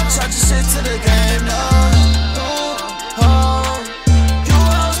saying though. I'm charging shit to the game though. You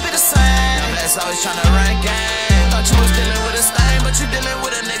always be the same. That's always tryna rank game. Thought you was dealing with a stain, but you dealing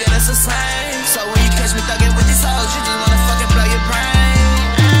with a nigga that's the same. So when you catch me thugging with these hoes, you just wanna fucking blow your brain.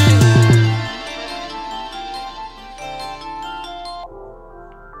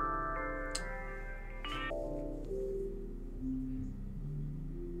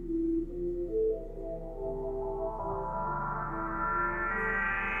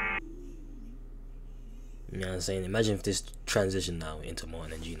 You know what I'm saying? Imagine if this transitioned now into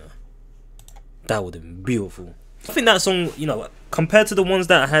Matin and Gina. That would have been beautiful. I think that song, you know, compared to the ones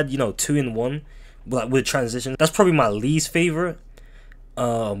that had, you know, 2 in 1, like with transition, that's probably my least favorite.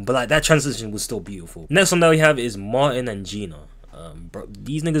 But like that transition was still beautiful. Next song that we have is Matin and Gina. Bro,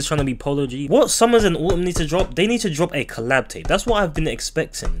 these niggas trying to be Polo G. What Summrs and Autumn need to drop? They need to drop a collab tape. That's what I've been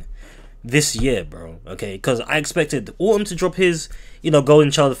expecting this year, bro. Okay, because I expected Autumn to drop his, you know,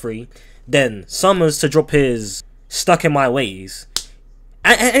 Golden Child Free. Then Summrs to drop his Stuck in My Ways,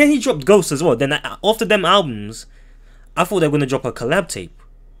 and he dropped Ghost as well. Then after them albums, I thought they were gonna drop a collab tape,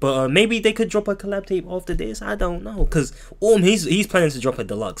 but maybe they could drop a collab tape after this. I don't know, cause he's planning to drop a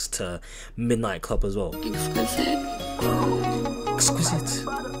deluxe to Midnight Club as well. Exquisite.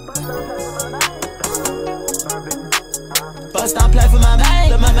 Bust down play for my man.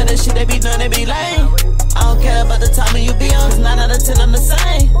 The moment that shit they be done, they be lame. I don't care about the timing you be on, cause 9 out of 10 I'm the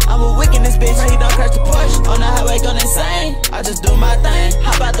same. I'm a wick in this bitch, he don't crash the Porsche. On the highway going insane, I just do my thing.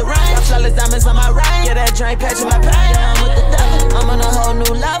 How about the rain? Got flawless diamonds on my ring. Yeah, that drink patching my pain. Yeah, I'm with the devil, I'm on a whole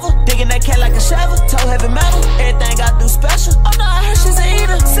new level. Digging that cat like a shovel, toe heavy metal. Everything I do special. Oh no, I heard she's a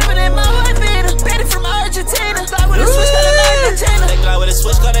eater. Sipping in my white beater. Betty from Argentina. Fly with a switch, got a Argentina. They fly with a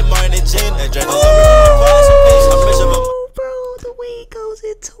switch, got it Martin and Gina. That drink over I'm rich of a the way it goes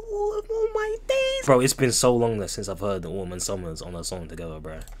into all of my days. Bro, it's been so long since I've heard the Autumn and Summrs on a song together,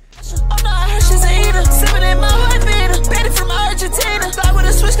 bro. Oh no, I heard she's a eater. Sipping in my white beater. Betty from Argentina. Fly with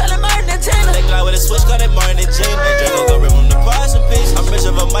a switch, got it Martin and Gina. They fly with a switch, got it Martin and Gina. That drink go rip from the price and peace. I'm rich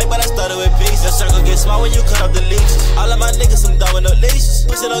of a mic, but I started with peace. The circle gets small when you cut off the leash. All of my niggas, some done with no leashes.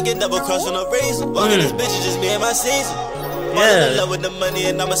 Pussy don't get double crossed for no reason. One of this bitch is just me and my season. Yeah. In love with the money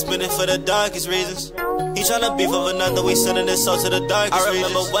and I'ma spend it for the darkest reasons. He tryna beef over nothing, we sending this soul to the darkest regions. I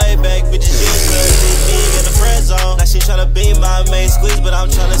remember way back, bitches used me in the friend zone. Now she tryna be my main squeeze, but I'm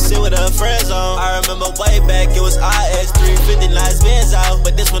tryna sit with her friends on. I remember way back, it was RX 350, nice Benz out.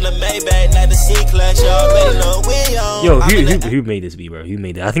 But this one the Maybach, not the C-Class, y'all already know we on. Yo, who made this beat, bro? Who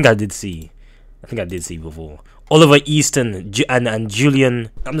made it? I think I did see before. Oliver Easton and Julian.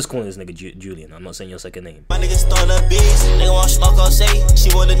 I'm just calling this nigga Julian. I'm not saying your second name. My niggas throwing up beats, nigga want smoke on C.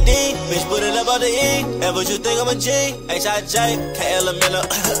 She want a D, bitch put it up on the E. And what you think I'm a G? H-I-J, K-L-M-N-O.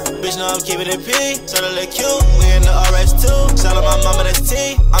 Bitch know I'm keeping it P. So they look cute, we in the RS2. Shout out my mama, that's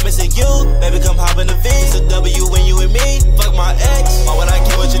T. I'm missing you, baby come hop in the V. It's a W when you and me. Fuck my ex, why would I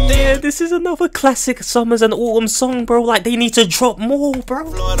get what you think? Yeah, this is another classic Summers and Autumn song, bro. Like, they need to drop more,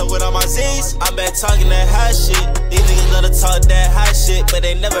 bro. Florida with all my Z's, I'm back talking that high shit. These niggas love to talk that high shit, but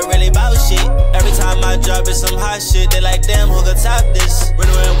they never really bout shit. Every time I drop it some hot shit, they like, damn, who gon' top this?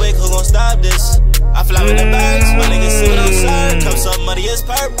 Rental and Wick, who gon' stop this? I fly with the birds, my niggas see what I'm serving. Cup some money is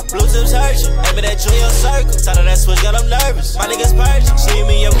purple, blue tips hurting. Aim it at you in your circle, tired of that switch, got them nervous. My niggas purging, she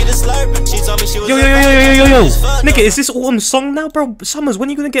me up, get a slurping. She told me she was Yo, nigga, is this Autumn song now, bro? Summers, when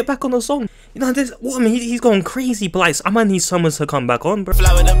are you gonna get back on the song? You know, this Autumn, he's going crazy, but like, I might need Summers to come back on, bro.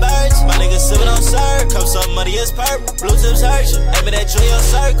 Fly with the birds, my niggas see what I'm serving. Cup some money is purple, blue tips hurting. Aim it at you in your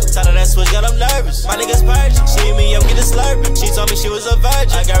circle, tired of that switch, got them nervous. My niggas purging, she me up, get a slurping. She told me she was a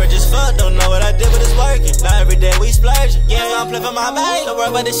virgin. I got her just fucked, don't know what I did, but it's working. Now every day we splurging. Yeah, I'm play for my bag. Don't worry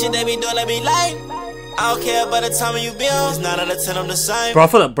about the shit they be doing, they be late. I don't care about the time you be on. It's 9 out of 10, I'm the same. Bro, I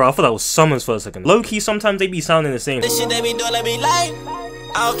thought that was Summers for a second. Low key, sometimes they be sounding the same. The shit they be doing, they be late.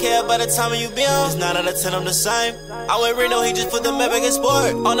 I don't care about the time you be on. It's 9 out of 10, I'm the same. I went Reno, he just put the map back in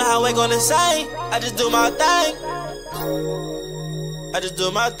sport. On the highway going insane. I just do my thing. I just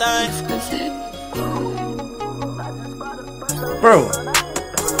do my thing. Bro,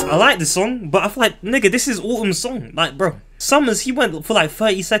 I like this song, but I feel like, nigga, this is Autumn's song. Like, bro, Summers, he went for like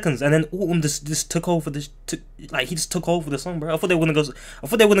 30 seconds, and then Autumn just took over this. Like, he just took over the song, bro. I thought they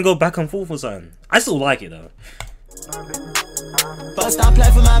wouldn't go back and forth or something. I still like it though.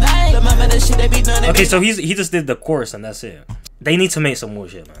 Okay, so he just did the chorus and that's it. They need to make some more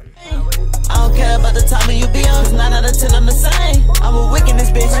shit, man. I don't care about the time you be on. It's 9 out of 10, I'm the same. I'm a wick in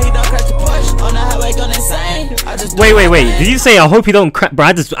this bitch, so he don't crash the Porsche. On the highway going insane. Wait. Did you say I hope he don't crash? Bro,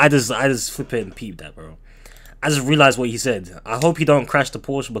 I just flip it and peep that, bro. I just realized what he said. I hope he don't crash the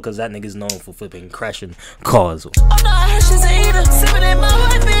Porsche because that nigga's known for flipping crashing cars. Oh no, I heard she's a eater. Sipping in my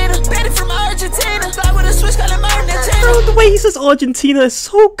white beater. Betty from Argentina. Fly with a switch, got a Argentina. Bro, the way he says Argentina is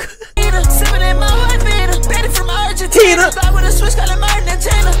so good. Sipping in my white beater. Betty from Argentina. Fly with a switch, got a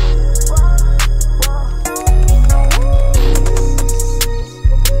Argentina.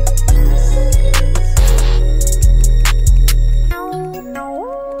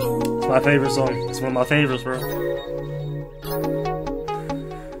 My favorite song. It's one of my favorites, bro.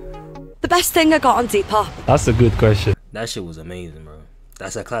 The best thing I got on Depop. That's a good question. That shit was amazing, bro.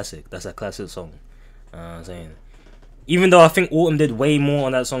 That's a classic. That's a classic song. I'm saying. Even though I think Autumn did way more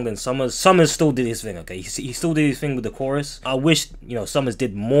on that song than Summers, Summers still did his thing, okay? He still did his thing with the chorus. I wish, you know, Summers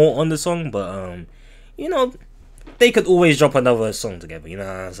did more on the song, but, you know, they could always drop another song together, you know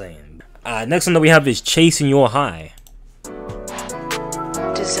what I'm saying? Next one that we have is Chasing Your High.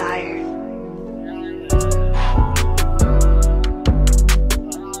 Desire.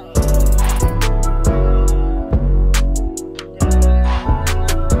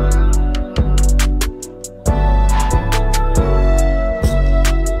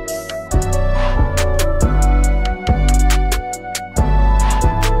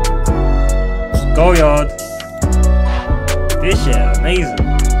 Go yard. This shit amazing.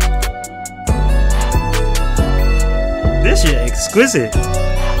 This shit exquisite.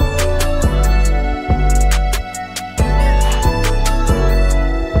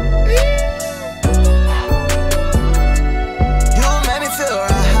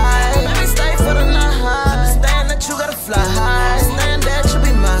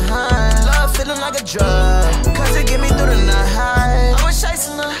 Cause it get me through the night. I was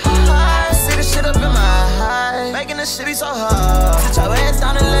chasing the high. See the shit up in my high. Making this shit be so hard. Sit your ass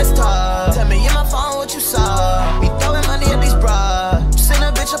down and let's talk. Tell me in my phone what you saw. Be throwing money at these bras. Send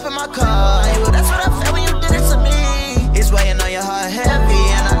a bitch up in my car. Hey, well, that's what I felt when you did it to me. It's weighing on your heart heavy.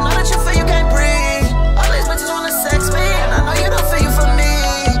 And I know that you feel you can't breathe. All these bitches wanna sex me. And I know you don't feel you for me.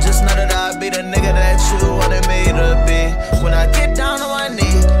 Just know that I'll be the nigga that you wanted me to be. When I get down on my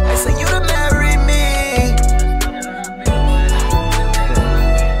knee, I say you the marry me.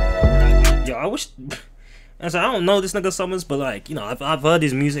 I wish. I don't know this nigga Summers, but like, you know, I've heard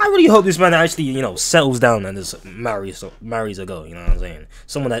his music. I really hope this man actually, you know, settles down and just marries a girl. You know what I'm saying?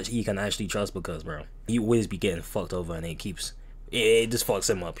 Someone that he can actually trust, because, bro, he always be getting fucked over, and it just fucks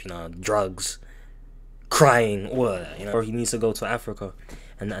him up. You know, drugs, crying, all of that. You know, or he needs to go to Africa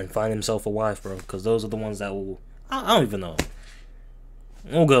and find himself a wife, bro, because those are the ones that will. I don't even know.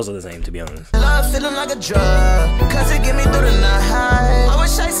 All girls are the same, to be honest. Love feeling like a drug, cause it get me through the night. I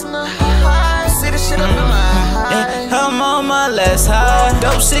was chasing the high. See the shit up in my high. last high.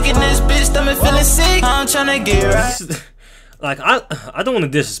 Dope sick in this bitch, stomach feeling sick. I'm tryna get right. Like, I don't want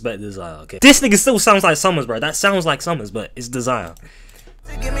to disrespect Desire, okay? This nigga still sounds like Summrs, bro. That sounds like Summrs, but it's Desire.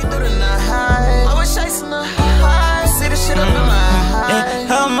 Get me through the night. I was chasing the high. See the shit up in my high.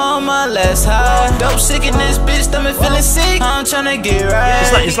 I'm on my last high. Dope sick in this bitch, stomach feeling sick. I'm tryna get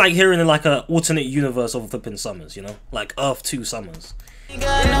right. It's like hearing like an alternate universe of flipping Summrs, you know? Like Earth 2 Summrs.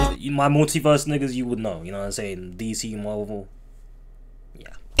 My multiverse niggas, you would know, you know what I'm saying? DC, Marvel.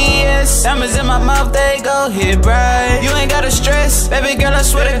 Yes, diamonds in my mouth, they go hit bright. You ain't gotta stress, baby girl, I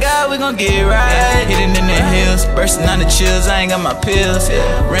swear to God, we gon' get right. Hidden in the hills, bursting on the chills, I ain't got my pills.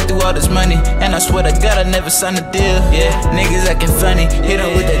 Ran through all this money, and I swear to God, I never signed a deal. Yeah, niggas acting funny, hit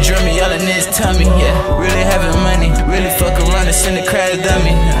him with that drummy, all in his tummy. Yeah, really having money, really fuck around and send a crash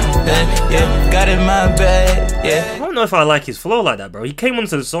dummy. Yeah, got in my bag. Yeah. I don't know if I like his flow like that, bro. He came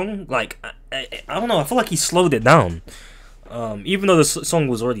onto the song like I don't know. I feel like he slowed it down. Even though the song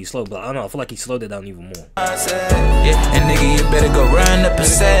was already slow, but I don't know, I feel like he slowed it down even more. Yeah, and nigga, you better go run up a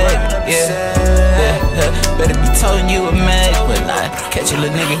sack. Yeah, better be telling you a mag, but not catch a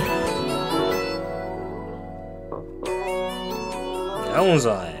little nigga. That one was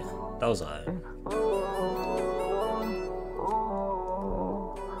alright. That was alright.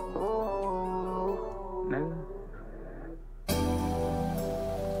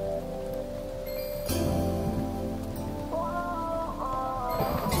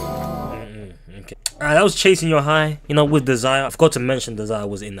 Alright, that was Chasing Your High, you know, with Desire. I forgot to mention Desire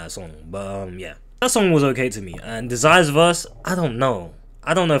was in that song, but yeah. That song was okay to me, and Desire's verse, I don't know.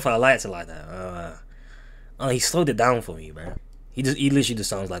 I don't know if I liked it like that. He slowed it down for me, bro. He literally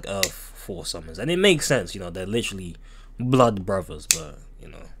just sounds like Earth 4 Summrs, and it makes sense, you know, they're literally blood brothers, but, you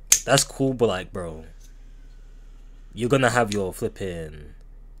know, that's cool, but like, bro, you're gonna have your flipping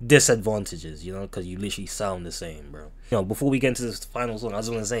disadvantages, you know, because you literally sound the same, bro. You know, before we get into this final song, I just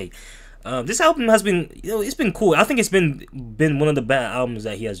want to say, this album has been, you know, it's been cool. I think it's been one of the better albums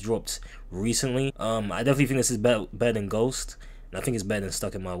that he has dropped recently. I definitely think this is better than Ghost, and I think it's better than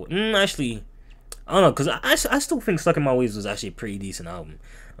Stuck in My Ways. Actually, I don't know, because I still think Stuck in My Ways was actually a pretty decent album.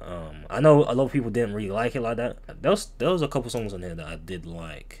 I know a lot of people didn't really like it like that. There was a couple songs on here that I did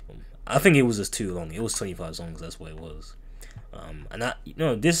like. I think it was just too long. It was 25 songs. That's what it was. And you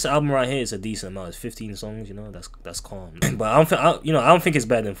know, this album right here is a decent amount. It's 15 songs, you know, that's calm. But I don't think it's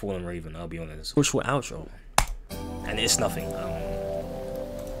better than Fallen Raven, I'll be honest. Push for outro, and it's nothing.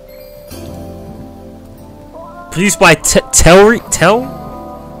 Produced by Tel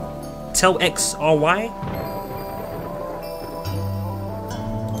XRY.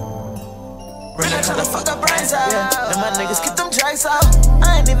 Tryna fuck up brains out, and my niggas keep them drinks out.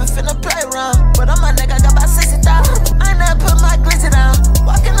 I ain't even finna play around, but on my neck I got about 60,000. I ain't never put my glizzy down.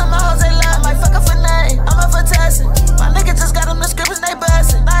 Walking on my hoes, they lie, might fuck up for name. I'm up for testing. My nigga just got them the scriptures, they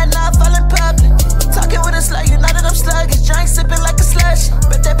bustin'. I ain't not falling public. Talking with a slug, you know that I'm sluggish. Drink sipping like a slush.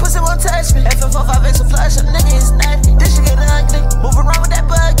 Bet that pussy won't touch me. FN45X a flush, a nigga is nasty. This shit get ugly. Move around with that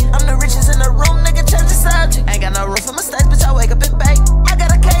buggy. I'm the richest in the room, nigga, change the subject. Ain't got no room for mistakes, bitch, I wake up and bake. I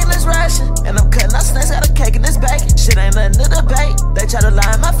got a K in this ration, and I'm cutting out snakes, got a cake in this bacon. Shit ain't nothing to debate. They try to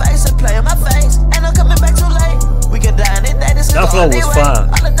lie in my face and play in my face. Ain't no coming back too late. We can die in a day, this that flow was fire.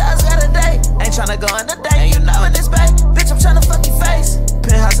 All the dogs got a day. Ain't tryna go on a day, and you know in this bay. Bitch, I'm tryna fuck your face.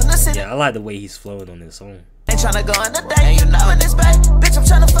 Penthouse in the city. Yeah, I like the way he's flowing on this song. Ain't tryna go on a day, and you know in this bay. Bitch, I'm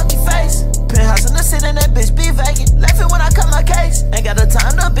tryna fuck your face. Penthouse in the city, and that bitch be vacant. Laughing when I cut my case. Ain't got the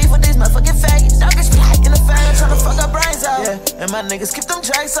time to beef with these motherfucking faggots. Dog is black in the fan, tryna fuck our brains out. Yeah, and my niggas keep them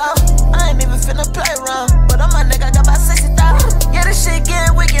drinks out. I ain't even finna play around, but on my neck I got about 60,000. Yeah, this shit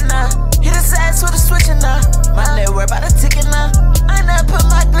getting wicked now. Hit his ass with a switching now. My network about to ticket now. I ain't never put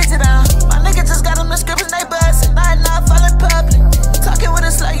my glitzy down. My nigga just got them the scriptures, they bustin'. I ain't not falling public. Talking with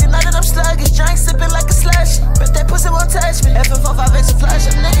a slug, you know that I'm sluggish. Drink sipping like a slush. Bet that pussy won't touch me. FN45X a flush,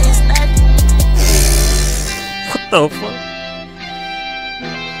 a nigga is nasty. What the fuck?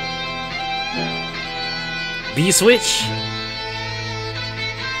 B switch.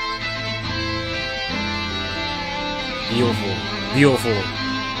 Beautiful, beautiful,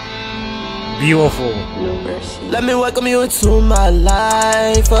 beautiful. Let me welcome you into my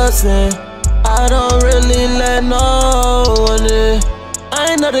life, sin. I don't really let no one in.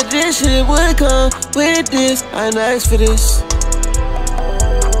 I know that this shit would come with this. I ain't asked for this.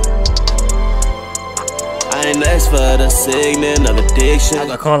 I ain't asked for the signet of addiction.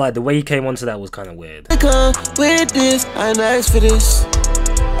 I can't lie, the way he came onto that was kind of weird. Come with this. I ain't asked for this.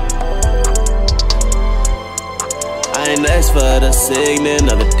 I ain't next for the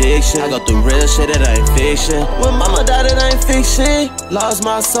sickening of addiction. I go through real shit, it ain't fiction. When mama died, it ain't fiction. Lost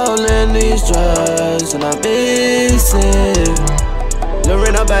my soul in these drugs, and I miss it.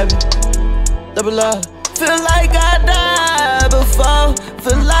 Lorena, baby, double up. Feel like I died before.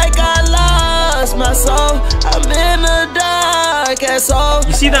 Feel like I lost my soul. I'm in the dark asshole.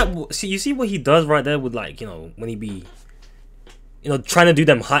 You see that? You see what he does right there with, like, you know, when he be, you know, trying to do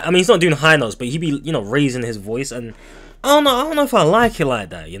them high. I mean, he's not doing high notes, but he be, you know, raising his voice, and I don't know if I like it like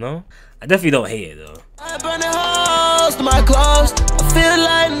that. You know, I definitely don't hate it though. I burn the holes to my clothes. I feel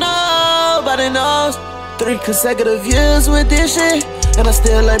like nobody knows. 3 consecutive years with this shit, and I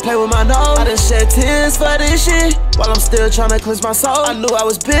still ain't play with my nose. I done shed tears for this shit, while I'm still trying to cleanse my soul. I knew I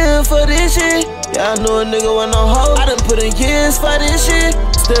was built for this shit. Yeah, I knew a nigga wasn't no hoe. I done put in years for this shit,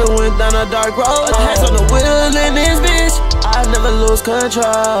 still went down a dark road. My hands on the wheel in this bitch, I never lose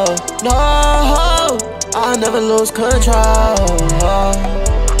control. No, I never lose control.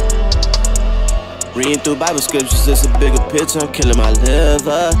 Reading through Bible scriptures, it's a bigger picture, I'm killing my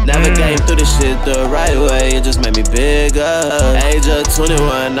liver. Navigating through this shit the right way, it just made me bigger. Age of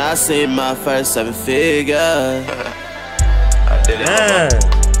 21, I seen my first 7 figure. I did it, mama.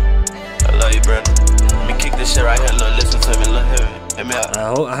 I love you, Brandon. Let me kick this shit right here, look, listen to me, look, hear me.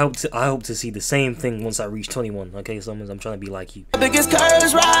 I hope to see the same thing once I reach 21. Okay, summers, I'm trying to be like you. Biggest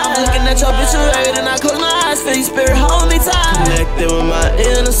curse, right? I'm looking at your bitch right, and I close my eyes, feel your spirit hold me tight. Connected with my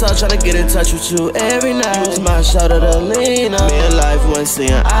inner soul, trying to get in touch with you every night. Use my shoulder to lean on. Me and life wasn't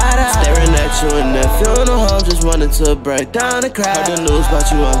seeing eye to eye. Staring at you in that funeral home, just wanted to break down and cry. Heard the news about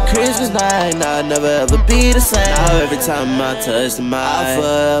you on Christmas night, now I'll never ever be the same. Now every time I touch the mic,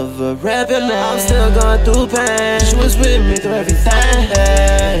 I'll forever rap your name. I'm still going through pain, she was with me through everything.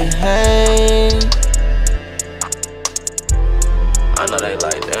 Hey, hey. I know they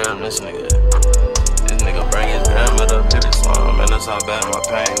like, damn, this nigga bring his grandmother up to this song. Man, that's how bad my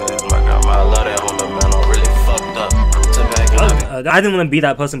pain is. My grandma, I love that woman, man. I'm really fucked up. I didn't want to be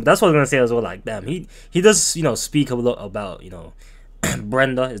that person, but that's what I was gonna say as well. Like, damn, he does, you know, speak a lot about, you know,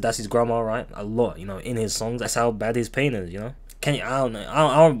 Brenda, that's his grandma, right? A lot, you know, in his songs. That's how bad his pain is, you know. Can you? I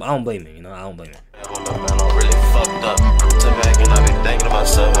don't blame him, you know. I don't blame him. Man, I'm really fucked up. Sit back and I be thinking to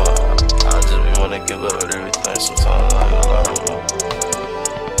myself, I just be wanna give up with everything. Sometimes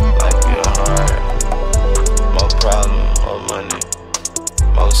life be hard. More problems, more money,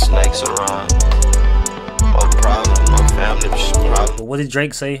 more snakes around, more problems, more family problems. But what did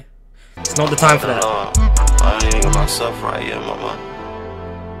Drake say? It's not the time for that. I ain't even get myself right yet, mama.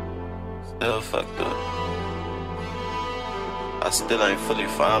 Still fucked up. I still ain't fully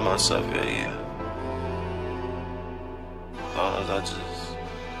find myself yet either. I just,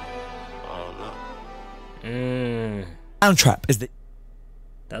 I don't know. Soundtrap is the.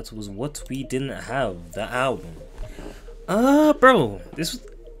 That was what we didn't have. The album. Bro, this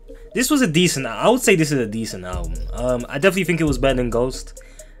was a decent. I would say this is a decent album. I definitely think it was better than Ghost,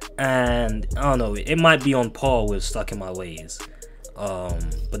 and I don't know. It might be on par with Stuck in My Ways.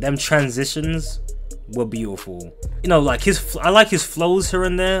 But them transitions were beautiful. You know, like I like his flows here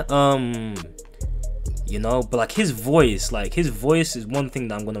and there. You know, but like his voice is one thing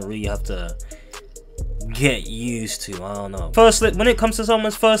that I'm gonna really have to get used to. I don't know. When it comes to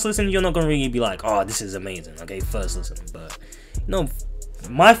someone's first listen, you're not gonna really be like, oh, this is amazing. Okay, first listen, but you know,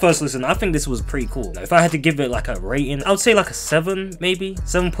 my first listen, I think this was pretty cool. Now, if I had to give it like a rating, I would say like a 7, maybe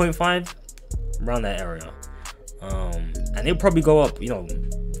 7.5, around that area. And it'll probably go up, you know,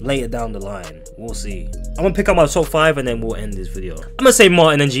 later down the line. We'll see. I'm gonna pick up my top 5 and then we'll end this video. I'm gonna say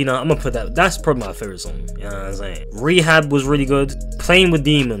Matin and Gina. I'm gonna put that's probably my favorite song. You know what I'm saying? Rehab was really good. Playing with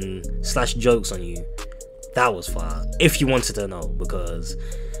Demon / Jokes on You, that was fire. If you wanted to know, because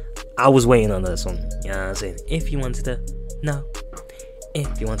I was waiting on that song. You know what I'm saying? If you wanted to know.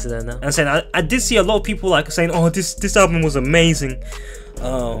 If you wanted to know. I'm saying I did see a lot of people like saying, oh, this album was amazing.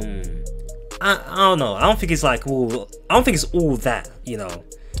 I don't know. I don't think it's like all. I don't think it's all that, you know.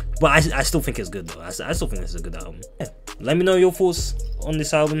 But I still think it's good though. I still think this is a good album. Yeah. Let me know your thoughts on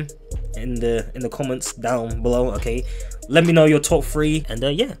this album in the comments down below. Okay. Let me know your top 3, and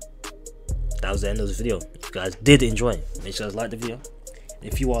yeah, that was the end of this video. If you guys did enjoy it, make sure you guys like the video.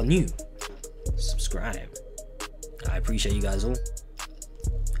 If you are new, subscribe. I appreciate you guys all,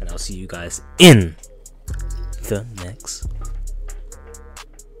 and I'll see you guys in the next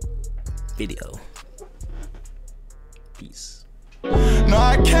video. Peace. No,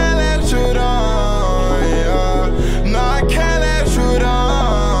 I can't let you down.